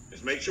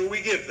 Just make sure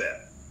we get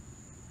that.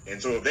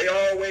 And so if they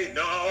always,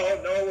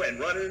 no, and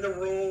running in the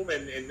room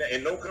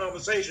and no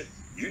conversation,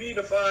 you need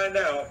to find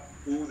out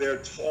who they're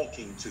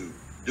talking to.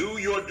 Do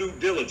your due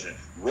diligence.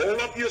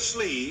 Roll up your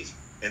sleeves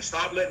and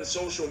stop letting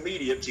social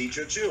media teach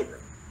your children.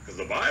 Because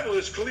the Bible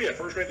is clear,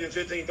 1 Corinthians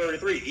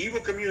 15:33, evil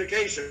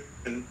communication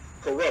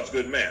corrupts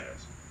good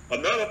manners.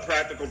 Another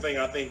practical thing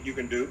I think you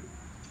can do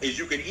is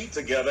you can eat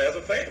together as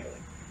a family.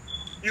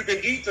 You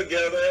can eat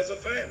together as a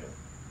family.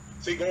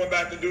 See, going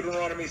back to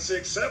Deuteronomy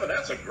 6:7,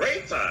 that's a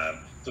great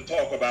time to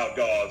talk about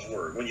God's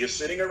word. When you're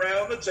sitting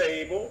around the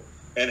table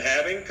and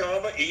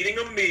eating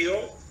a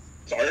meal,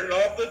 turning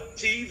off the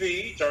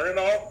TV, turning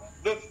off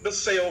the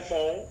cell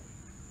phone,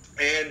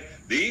 and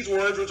these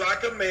words which I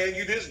command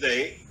you this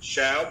day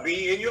shall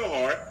be in your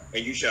heart,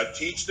 and you shall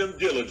teach them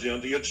diligently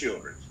unto your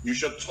children. You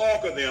shall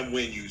talk of them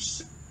when you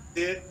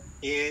sit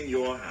in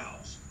your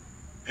house.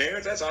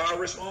 Parents, that's our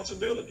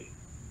responsibility.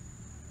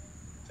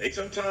 Take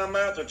some time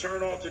out to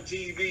turn off the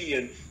TV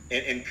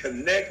and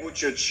connect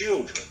with your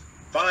children.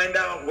 Find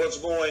out what's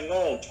going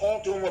on.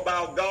 Talk to them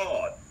about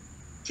God.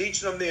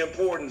 Teach them the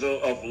importance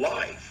of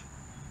life.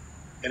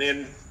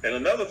 And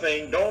another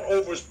thing, don't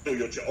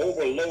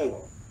overload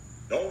them.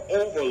 Don't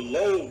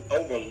overload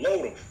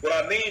them. What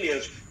I mean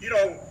is,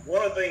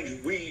 one of the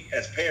things we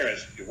as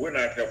parents, if we're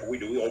not careful, we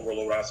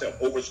overload ourselves.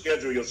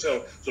 Overschedule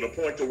yourself to the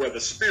point to where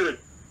the spiritual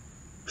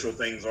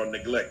things are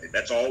neglected.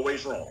 That's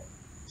always wrong.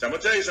 So I'm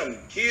going to tell you something.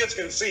 Kids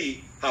can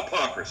see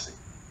hypocrisy.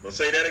 I'm going to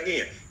say that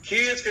again.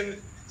 Kids can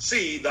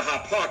see the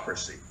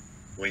hypocrisy.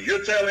 When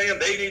you're telling them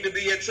they need to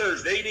be at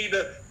church, they need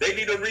to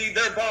read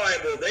their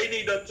Bible, they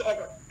need to talk,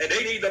 and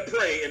they need to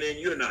pray, and then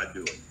you're not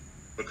doing it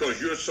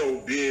because you're so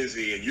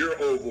busy and you're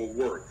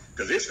overworked.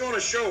 Because it's going to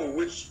show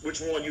which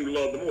one you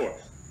love the more.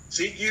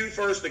 Seek you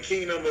first the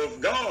kingdom of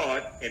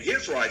God and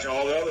his rights, and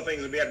all the other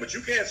things will be added. But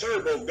you can't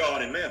serve both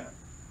God and mammon.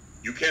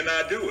 You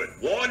cannot do it.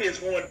 One is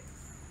going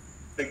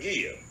to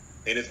give,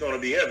 and it's going to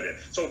be evident.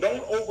 So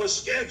don't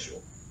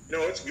overschedule. You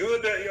know, it's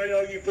good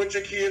that you put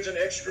your kids in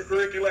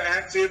extracurricular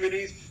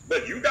activities,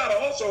 but you got to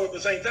also at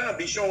the same time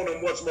be showing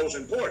them what's most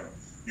important.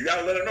 You got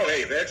to let them know,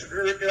 hey, if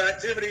extracurricular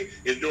activity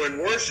is doing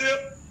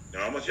worship,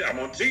 I'm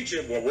going to teach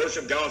you, well,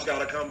 worship, God's got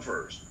to come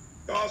first.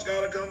 God's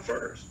got to come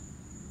first.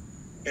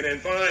 And then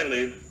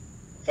finally,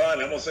 I'm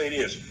going to say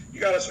this.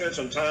 You got to spend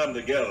some time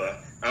together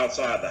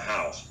outside the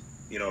house.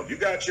 You know, if you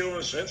got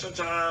children, spend some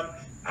time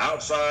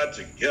outside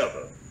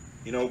together.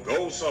 You know,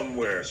 go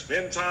somewhere,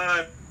 spend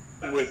time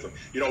with them.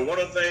 You know, one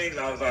of the things,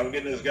 I was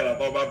getting this guy, I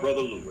thought about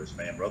Brother Lewis,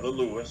 man. Brother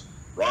Lewis,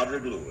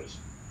 Roderick Lewis.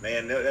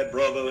 Man, that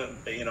brother,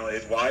 you know,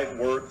 his wife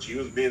worked, she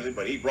was busy,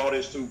 but he brought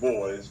his 2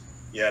 boys,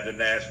 to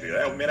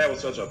Nashville. That was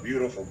such a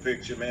beautiful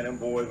picture, man. Them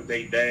boys with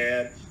their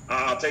dad.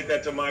 I'll take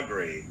that to my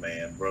grave,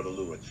 man, Brother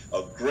Lewis.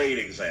 A great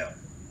example.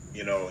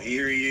 You know,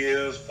 here he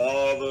is,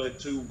 father of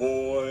 2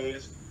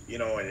 boys, you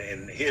know,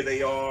 and here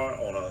they are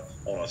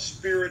on a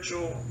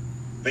spiritual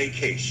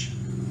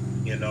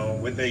vacation, you know,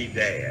 with their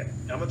dad.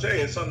 I'm going to tell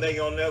you, it's something they're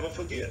going to never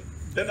forget.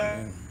 They're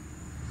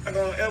not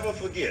going to ever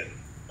forget.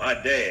 My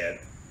dad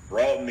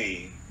brought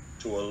me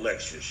to a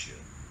lectureship,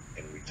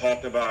 and we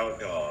talked about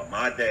God.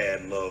 My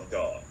dad loved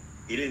God.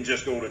 He didn't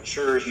just go to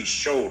church, he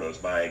showed us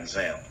by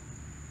example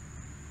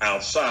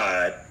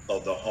outside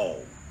of the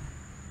home.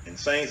 And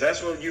saints,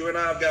 that's what you and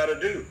I have got to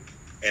do.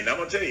 And I'm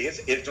going to tell you,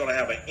 it's going to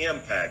have an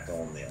impact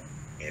on them.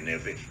 And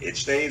if it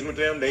stays with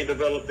them, they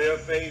develop their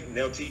faith, and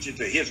they'll teach it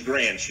to his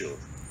grandchildren.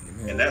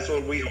 Amen. And that's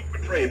what we hope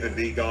and pray to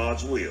be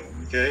God's will,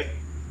 okay?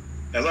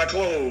 As I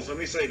close, let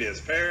me say this.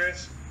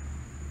 Parents,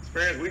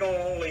 we don't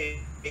only,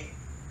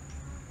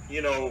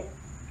 you know,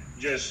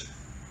 just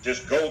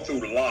go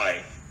through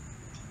life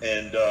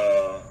and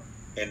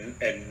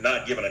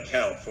not give an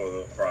account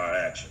for our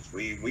actions.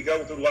 We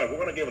go through life, we're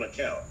going to give an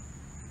account,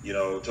 you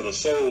know, to the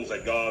souls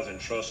that God's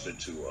entrusted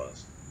to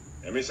us.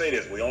 Let me say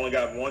this, we only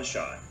got one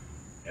shot.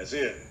 That's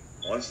it.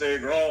 Once they're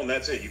grown,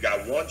 that's it. You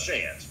got one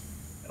chance.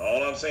 And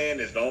all I'm saying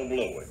is don't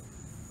blow it.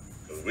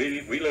 Because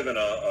we live in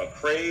a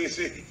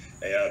crazy,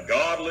 a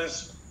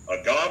godless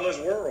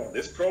world.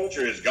 This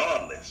culture is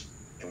godless.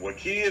 And what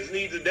kids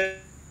need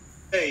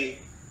today,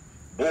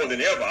 more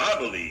than ever, I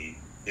believe,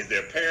 is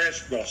their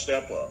parents going to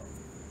step up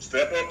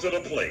to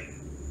the plate.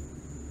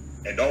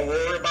 And don't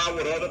worry about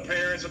what other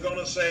parents are going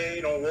to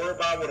say. Don't worry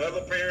about what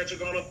other parents are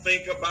going to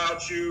think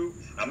about you.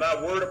 I'm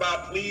not worried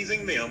about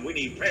pleasing them. We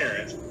need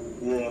parents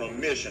who are on a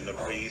mission to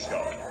please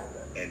God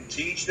and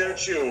teach their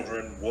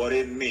children what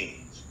it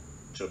means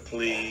to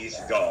please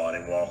God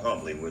and walk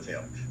humbly with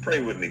him.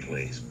 Pray with me,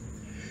 please.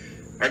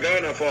 Our God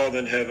and our Father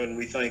in heaven,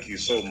 we thank you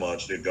so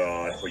much, dear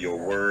God, for your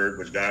word,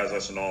 which guides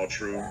us in all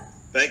truth.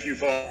 Thank you,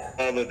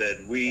 Father,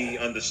 that we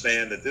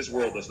understand that this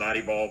world does not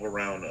evolve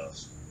around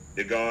us.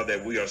 Dear God,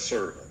 that we are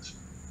servants.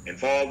 And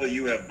Father,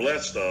 you have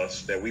blessed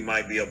us that we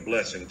might be a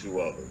blessing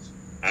to others.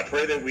 I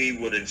pray that we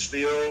would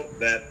instill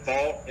that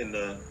thought in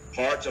the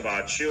hearts of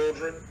our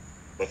children.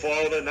 But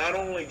Father, not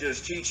only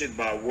just teach it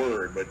by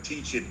word, but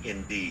teach it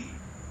in deed.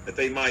 That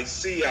they might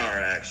see our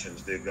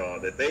actions, dear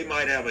God. That they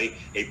might have a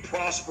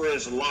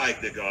prosperous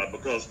life, dear God.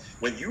 Because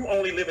when you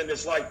only live in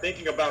this life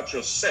thinking about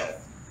yourself,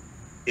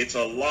 it's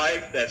a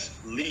life that's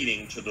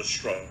leading to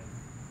destruction.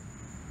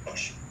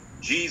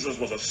 Jesus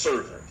was a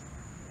servant.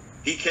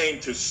 He came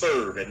to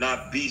serve and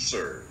not be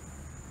served.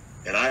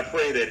 And I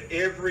pray that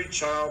every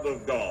child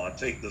of God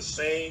take the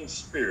same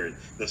spirit,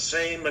 the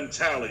same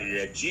mentality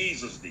that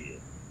Jesus did,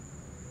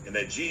 and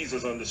that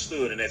Jesus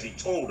understood. And as he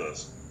told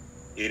us,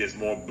 it is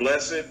more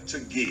blessed to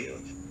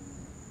give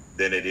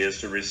than it is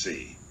to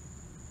receive.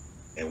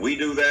 And we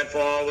do that,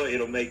 Father,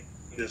 it'll make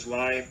this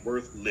life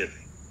worth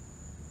living.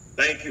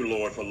 Thank you,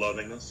 Lord, for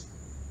loving us.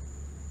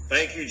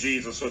 Thank you,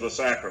 Jesus, for the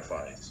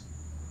sacrifice.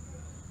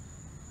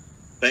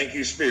 Thank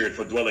you, Spirit,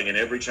 for dwelling in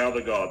every child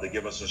of God to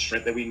give us the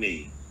strength that we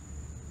need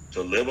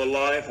to live a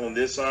life on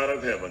this side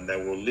of heaven that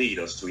will lead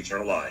us to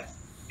eternal life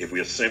if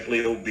we are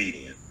simply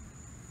obedient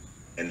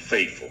and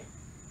faithful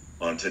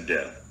unto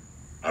death.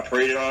 I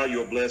pray that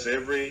you'll bless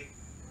every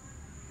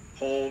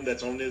home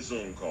that's on this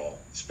Zoom call,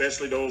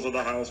 especially those of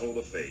the household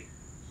of faith,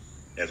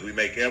 as we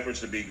make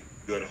efforts to be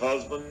good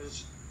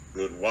husbands,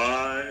 good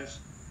wives,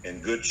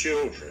 and good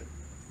children,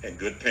 and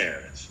good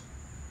parents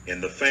in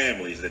the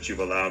families that you've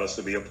allowed us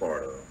to be a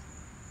part of.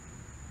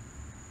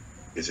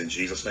 It's in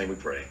Jesus' name we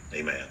pray.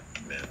 Amen.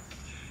 Amen.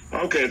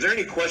 Okay, is there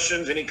any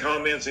questions, any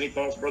comments, any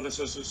thoughts, brothers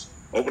and sisters?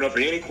 Open up for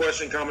any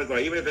question, comments, or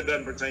even if it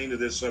doesn't pertain to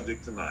this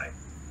subject tonight.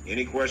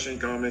 Any question,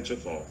 comments, or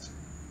thoughts?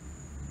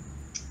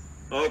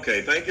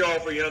 Okay, thank you all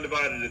for your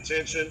undivided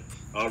attention.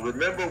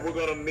 Remember, we're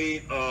going to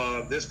meet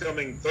this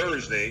coming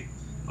Thursday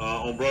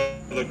on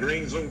Brother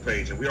Green's Zoom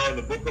page, and we are in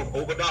the book of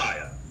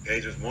Obadiah.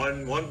 Okay, just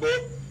one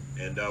book,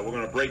 and we're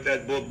going to break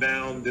that book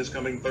down this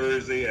coming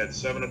Thursday at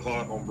 7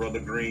 o'clock on Brother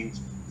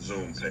Green's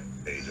Zoom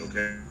page.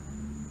 Okay.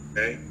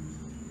 Okay.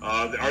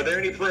 Are there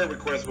any prayer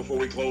requests before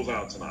we close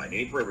out tonight?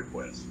 Any prayer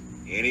requests?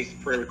 Any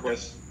prayer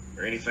requests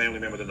or any family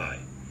member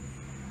tonight?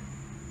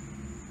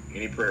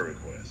 Any prayer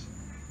requests?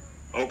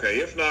 Okay,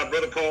 if not,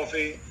 Brother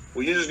Coffee,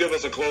 will you just give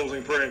us a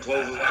closing prayer and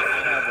close us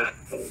out?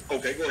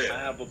 Okay, go ahead. I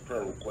have a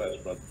prayer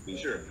request, Brother Steve.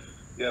 Sure.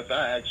 Yes,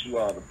 I ask you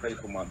all to pray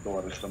for my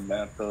daughter,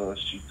 Samantha.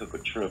 She took a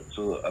trip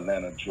to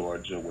Atlanta,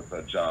 Georgia with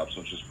her job,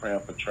 so just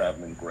praying for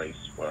traveling grace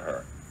for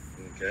her.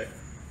 Okay.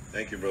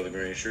 Thank you, Brother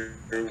Green. Sure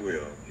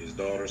will. His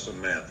daughter,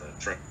 Samantha,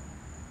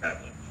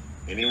 traveling.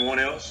 Anyone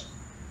else?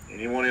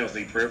 Anyone else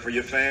need prayer for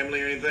your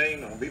family or anything?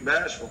 Don't be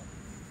bashful.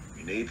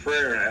 You need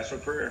prayer, ask for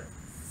prayer.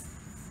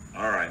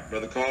 All right,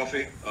 Brother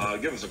Coffee,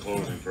 give us a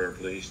closing prayer,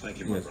 please. Thank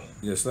you, my brother.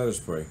 Yes, let us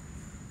pray.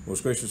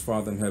 Most gracious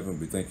Father in heaven,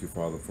 we thank you,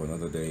 Father, for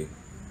another day,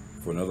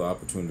 for another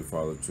opportunity,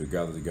 Father, to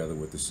gather together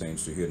with the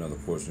saints to hear another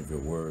portion of your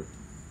word.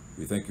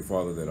 We thank you,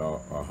 Father, that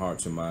our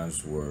hearts and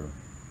minds were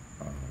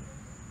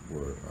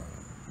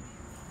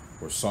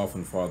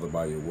softened, Father,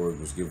 by your word,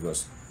 which gives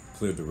us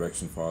clear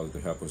direction, Father,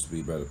 to help us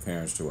be better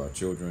parents to our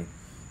children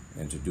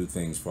and to do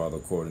things, Father,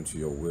 according to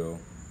your will.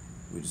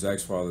 We just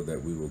ask, Father,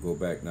 that we will go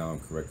back now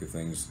and correct the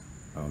things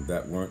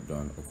that weren't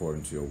done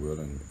according to your will,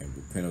 and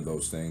repent of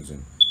those things,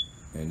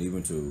 and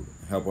even to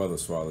help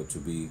others, Father, to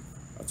be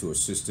to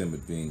assist them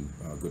with being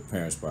good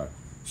parents by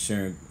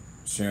sharing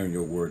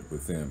your word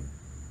with them.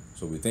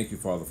 So we thank you,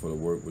 Father, for the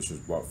word which was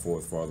brought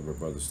forth, Father, by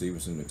Brother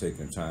Stevenson, and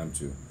taking the time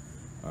to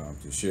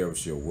share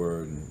us your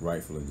word and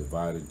rightfully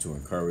divided, to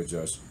encourage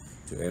us,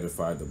 to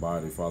edify the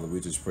body. Father,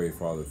 we just pray,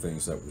 Father,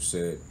 things that were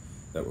said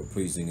that were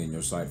pleasing in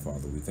your sight,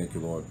 Father. We thank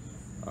you, Lord,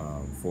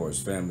 for his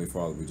family,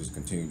 Father. We just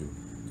continue to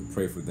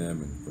pray for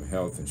them and for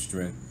health and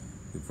strength.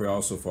 We pray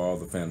also for all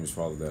the families,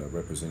 Father, that are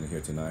represented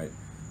here tonight.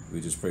 We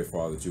just pray,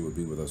 Father, that you would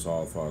be with us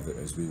all, Father,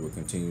 as we will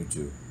continue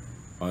to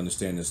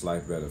understand this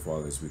life better,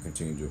 Father, as we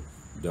continue to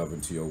delve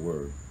into your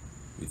word.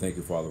 We thank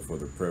you, Father, for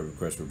the prayer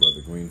request for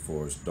Brother Green,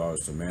 for his daughter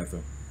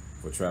Samantha,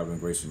 for traveling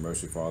grace and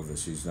mercy, Father, that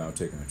she's now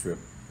taking a trip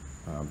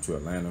to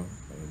Atlanta.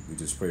 And we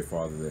just pray,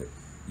 Father, that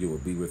you will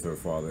be with her,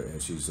 Father,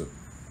 as she's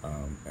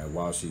and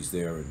while she's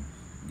there, and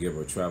give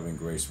her traveling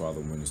grace, Father,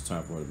 when it's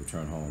time for her to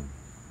return home.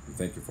 We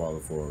thank you, Father,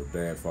 for her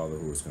dad, Father,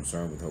 who is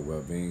concerned with her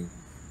well-being,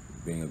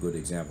 being a good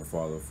example,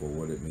 Father, for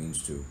what it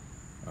means to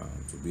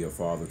be a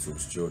father to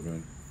his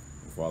children.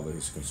 And Father,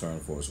 his concern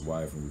for his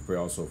wife. And we pray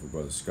also for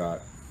Brother Scott,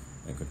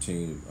 and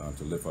continue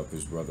to lift up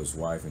his brother's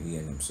wife and he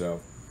and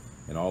himself,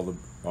 and all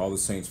the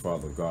saints,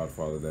 Father God,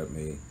 Father, that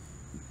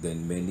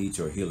may need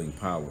your healing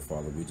power,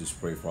 Father. We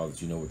just pray, Father,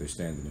 that you know what they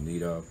stand in the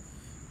need of.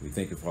 We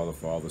thank you, Father,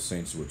 for all the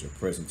saints which are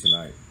present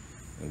tonight.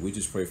 And we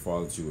just pray,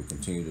 Father, that you would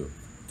continue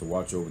to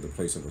watch over the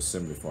place of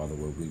assembly, Father,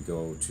 where we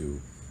go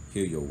to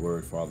hear your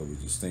word, Father. We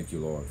just thank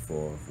you, Lord,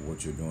 for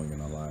what you're doing in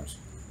our lives.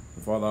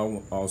 And Father,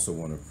 I also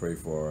want to pray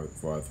for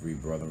our three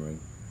brethren,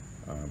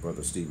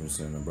 Brother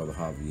Stevenson and Brother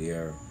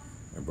Javier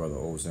and Brother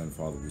Ozan,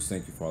 Father. We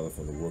thank you, Father,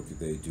 for the work that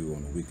they do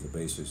on a weekly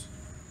basis,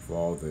 for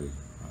all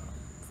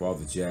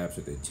the jabs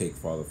that they take,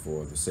 Father,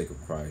 for the sake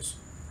of Christ,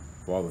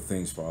 for all the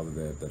things, Father,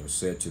 that are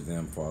said to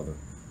them, Father,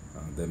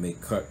 that may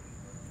cut,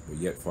 but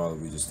yet, Father,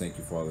 we just thank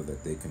you, Father,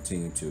 that they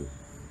continue to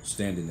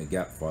stand in the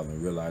gap, Father,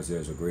 and realize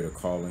there's a greater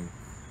calling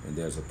and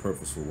there's a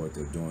purpose for what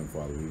they're doing,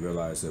 Father. We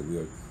realize that we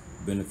are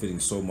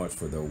benefiting so much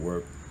for their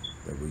work,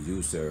 that we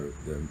use their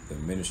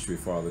ministry,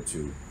 Father,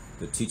 to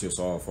teach us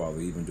all, Father,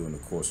 even during the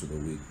course of the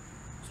week.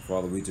 So,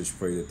 Father, we just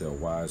pray that their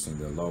wives and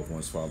their loved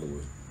ones, Father,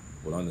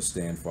 will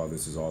understand, Father,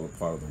 this is all a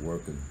part of the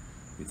work. And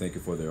we thank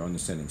you for their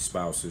understanding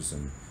spouses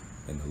and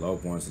the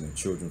loved ones and their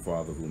children,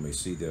 Father, who may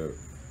see their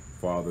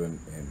father and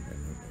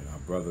our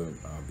brother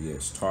be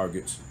as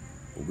targets.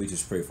 But we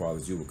just pray, Father,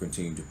 that you will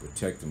continue to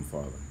protect them,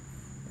 Father,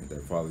 and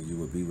that, Father, you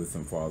will be with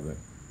them, Father,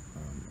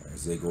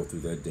 as they go through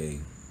their day,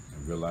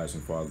 and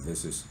realizing, Father,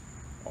 this is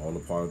all a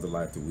part of the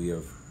life that we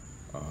have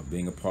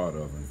being a part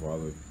of. And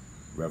Father,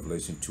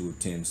 Revelation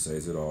 2:10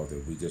 says it all,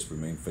 that we just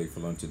remain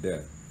faithful unto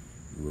death.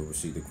 You will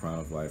receive the crown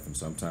of life. And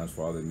sometimes,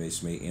 Father,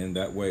 this may end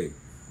that way,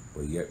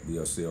 but yet we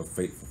are still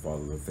faithful,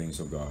 Father, to the things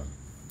of God.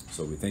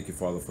 So we thank you,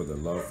 Father, for the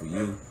love for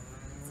you,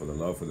 for the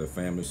love for their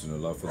families, and the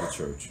love for the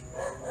church.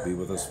 Be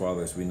with us,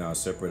 Father, as we now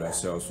separate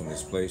ourselves from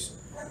this place,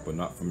 but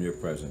not from your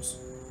presence.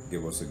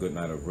 Give us a good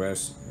night of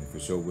rest, and if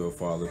it's your will,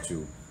 Father,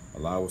 to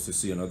allow us to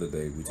see another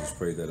day, we just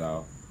pray that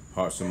our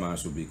hearts and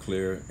minds will be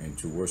clear and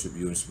to worship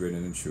you in spirit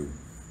and in truth.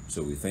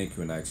 So we thank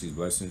you and ask these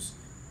blessings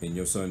in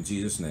your Son,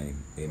 Jesus'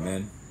 name.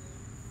 Amen.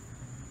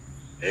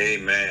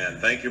 Amen.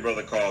 Thank you,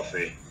 Brother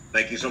Coffee.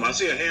 Thank you so much. I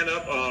see a hand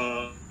up,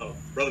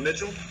 Brother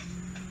Mitchell.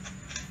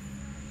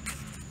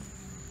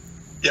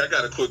 Yeah, I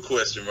got a quick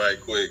question right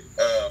quick.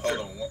 Hold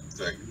on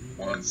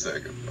 1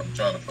 second. I'm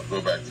trying to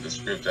go back to the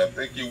scripture. I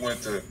think you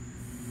went to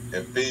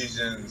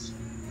Ephesians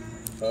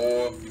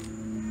 4.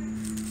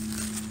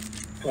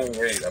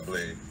 28, I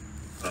believe,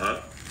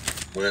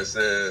 where it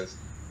says,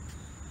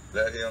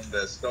 "Let him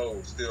that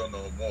stole steal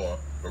no more,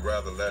 but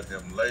rather let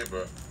him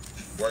labor,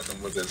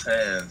 working with his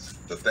hands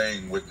the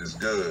thing which is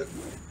good,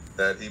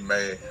 that he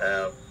may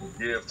have to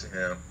give to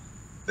him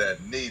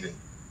that needed."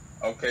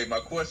 Okay, my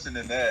question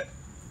in that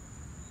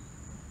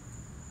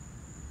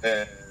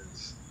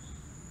is,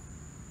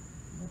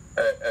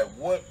 at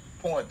what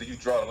point do you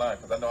draw the line?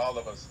 Because I know all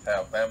of us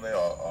have family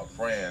or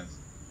friends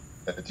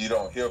that you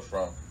don't hear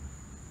from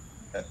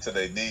until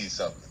they need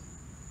something.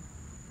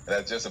 And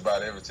that's just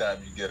about every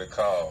time you get a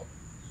call.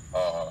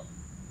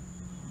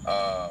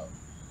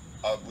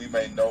 We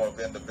may know of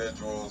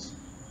individuals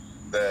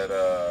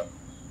that,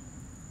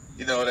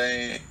 you know,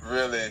 they ain't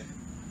really,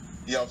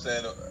 you know what I'm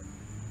saying?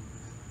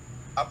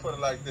 I put it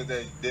like that,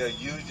 they'll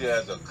use you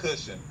as a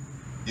cushion,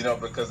 you know,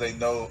 because they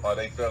know or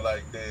they feel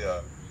like they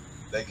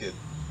can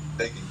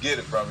get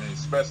it from you,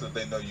 especially if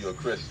they know you're a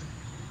Christian.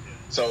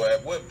 So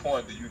at what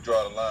point do you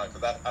draw the line?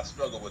 Because I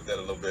struggle with that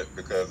a little bit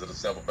because of the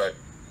simple fact,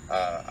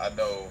 I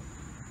know,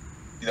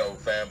 you know,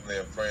 family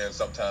and friends,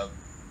 sometimes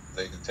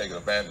they can take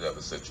advantage of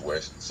the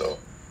situation. So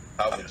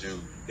how would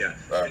you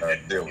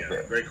deal with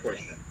that? Great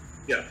question.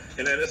 Yeah,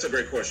 and that's a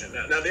great question.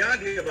 Now, the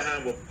idea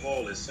behind what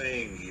Paul is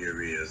saying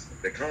here is,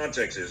 the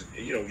context is,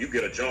 you know, you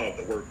get a job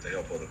to work to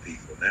help other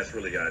people. And that's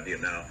really the idea.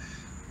 Now,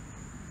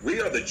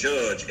 we are the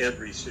judge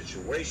every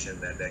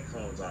situation that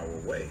comes our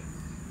way.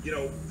 You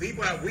know,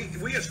 people,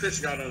 we as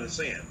Christians got to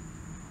understand,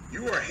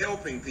 you are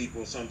helping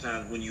people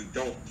sometimes when you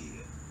don't give.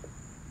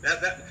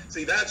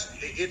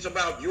 It's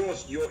about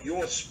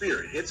your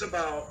spirit. It's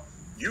about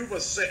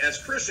as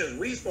Christians,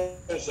 we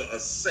supposed to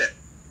assess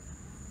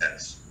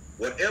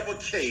whatever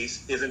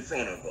case is in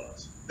front of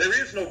us. There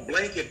is no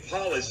blanket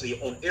policy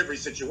on every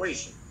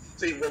situation.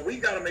 See, what we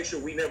got to make sure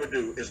we never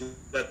do is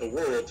let the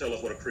world tell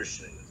us what a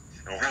Christian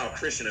is or how a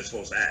Christian is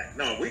supposed to act.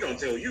 No, we're going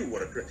to tell you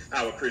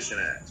how a Christian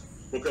acts,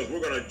 because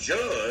we're going to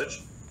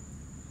judge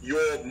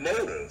your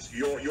motives,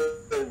 your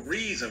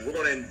reason. We're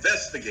going to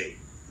investigate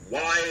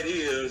why it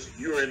is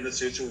you're in the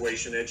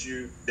situation that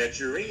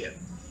you're in.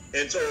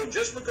 And so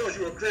just because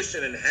you're a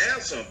Christian and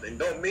have something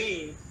don't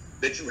mean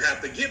that you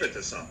have to give it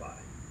to somebody.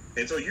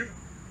 And so you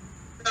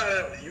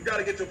got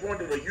to get to a point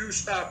where you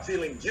stop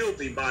feeling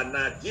guilty by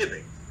not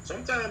giving.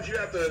 Sometimes you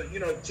have to, you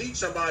know, teach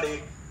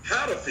somebody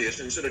how to fish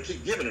instead of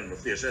keep giving them a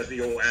fish, as the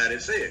old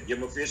adage said. Give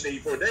them a fish, they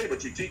eat for a day,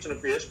 but you teach them a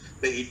fish,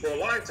 they eat for a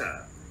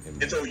lifetime.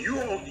 And so you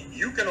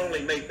can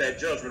only make that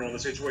judgment on the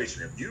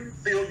situation. If you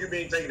feel you're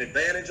being taken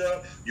advantage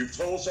of, you've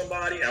told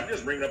somebody, I'm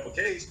just bringing up a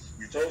case,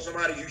 you told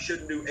somebody you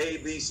shouldn't do A,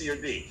 B, C, or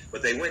D,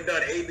 but they went and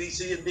done A, B,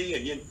 C, and D,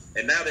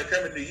 and now they're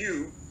coming to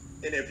you.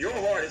 And if your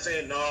heart is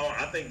saying, no,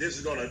 I think this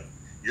is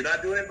you're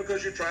not doing it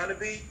because you're trying to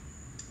be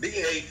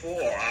hateful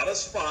or out of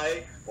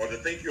spite or to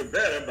think you're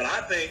better, but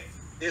I think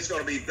it's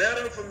going to be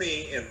better for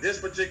me in this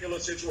particular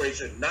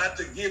situation not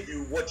to give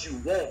you what you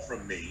want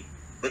from me,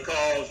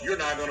 because you're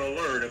not going to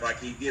learn if I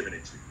keep giving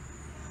it to you.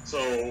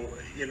 So,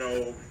 you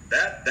know,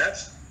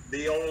 that's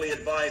the only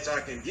advice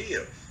I can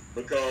give,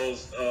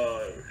 because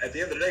at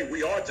the end of the day,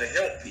 we are to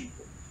help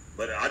people.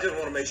 But I just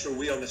want to make sure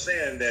we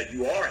understand that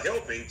you are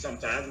helping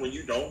sometimes when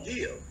you don't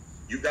give.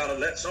 You got to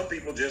let some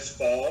people just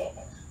fall,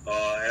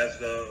 as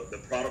the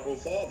prodigal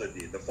father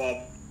did. The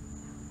father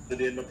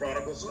did in the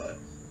prodigal son.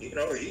 You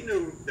know, he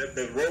knew that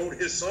the road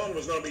his son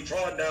was going to be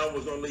trodden down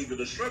was going to lead to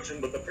destruction,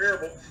 but the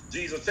parable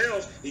Jesus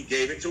tells, he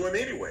gave it to him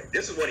anyway.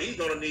 This is what he's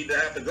going to need to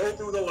have to go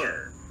through to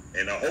learn.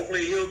 And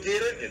hopefully he'll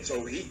get it. And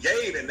so he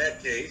gave in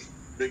that case,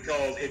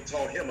 because it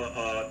taught him,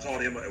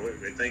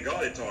 thank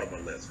God it taught him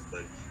a lesson.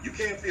 But you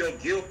can't feel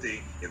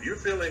guilty if you're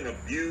feeling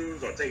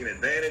abused or taken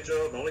advantage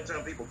of. The only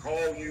time people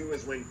call you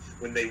is when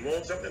they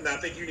want something. And I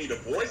think you need to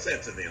voice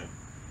that to them.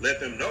 Let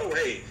them know,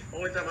 hey,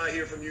 only time I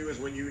hear from you is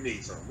when you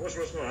need something. What's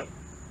going on?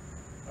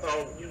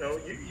 Oh, you know,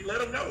 you let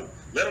them know.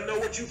 Let them know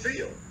what you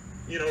feel.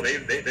 You know, they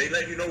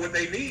let you know what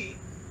they need.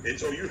 And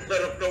so you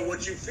let them know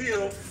what you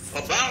feel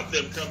about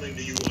them coming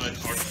to you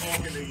or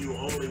talking to you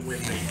only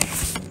when they need.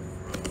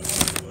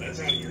 So that's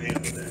how you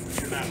handle that.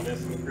 You're not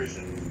less of a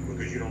Christian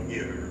because you don't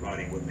give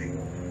everybody what they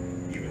want,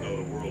 even though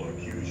the world will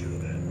accuse you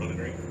of that. Brother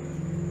Green?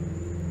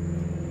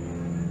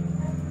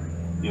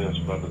 Yes,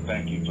 brother,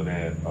 thank you for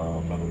that,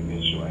 Brother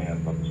Mitchell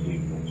and Brother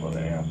Stevenson, for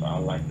the answer. I'd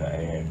like to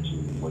add to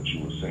what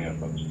you were saying,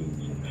 Brother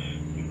Stevenson.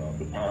 You know,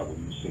 the part where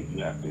you said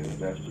you have to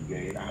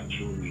investigate, I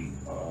truly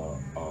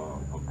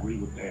agree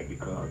with that,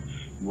 because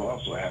you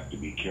also have to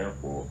be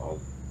careful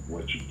of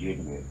what you're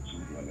giving it to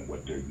them and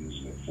what they're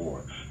using it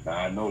for. Now,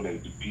 I know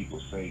that the people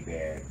say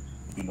that,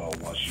 you know,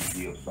 once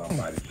you give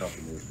somebody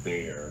something that's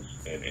theirs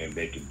and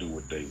they can do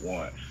what they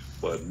want.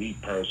 But me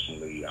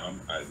personally, I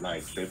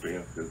like, say for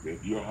instance,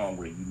 if you're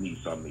hungry and you need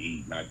something to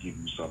eat, and I give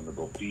you something to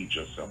go feed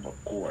yourself,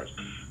 of course.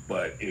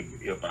 But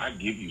if I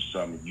give you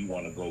something, you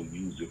want to go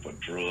use it for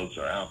drugs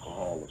or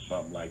alcohol or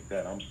something like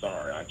that, I'm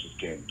sorry, I just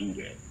can't do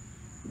that.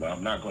 You know,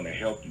 I'm not going to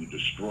help you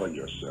destroy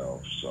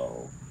yourself.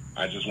 So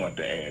I just want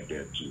to add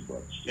that too,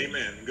 Brother Steve.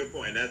 Amen. Good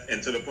point.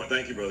 And to the point,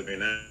 thank you, Brother Green.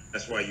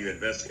 That's why you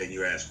investigate,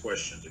 you ask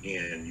questions.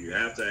 Again, you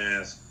have to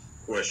ask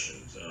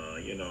questions,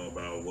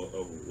 about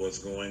what's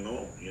going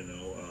on,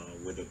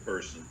 with a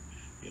person,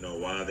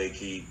 why they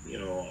keep,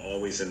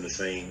 always in the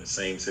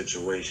same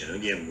situation.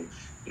 And again,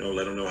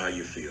 let them know how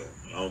you feel.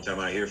 The only time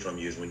I hear from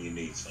you is when you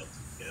need something.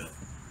 Yeah.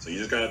 So you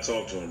just gotta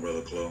talk to them,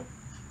 Brother Chloe.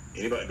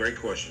 Anybody? Great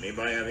question.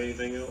 Anybody have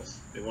anything else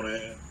they want to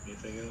add?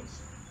 Anything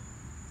else?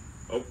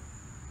 Oh.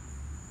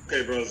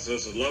 Okay, brothers and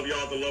sisters. Love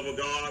y'all with the love of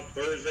God.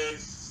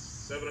 Thursdays,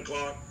 7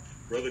 o'clock.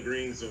 Brother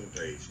Green Zoom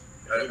page.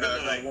 Have a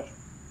good night.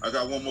 I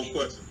got one more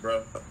question,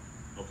 bro.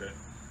 Okay.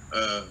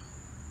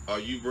 Are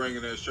you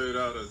bringing that shirt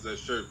out, or is that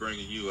shirt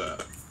bringing you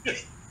out? I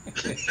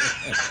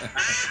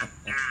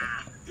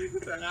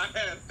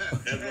had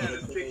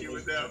to stick you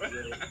with that one.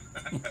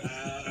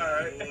 All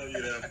right. I love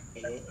you,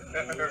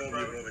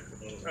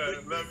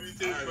 brother. Love you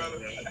too, brother.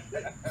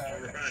 All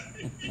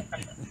right.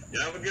 You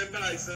have a good night, son.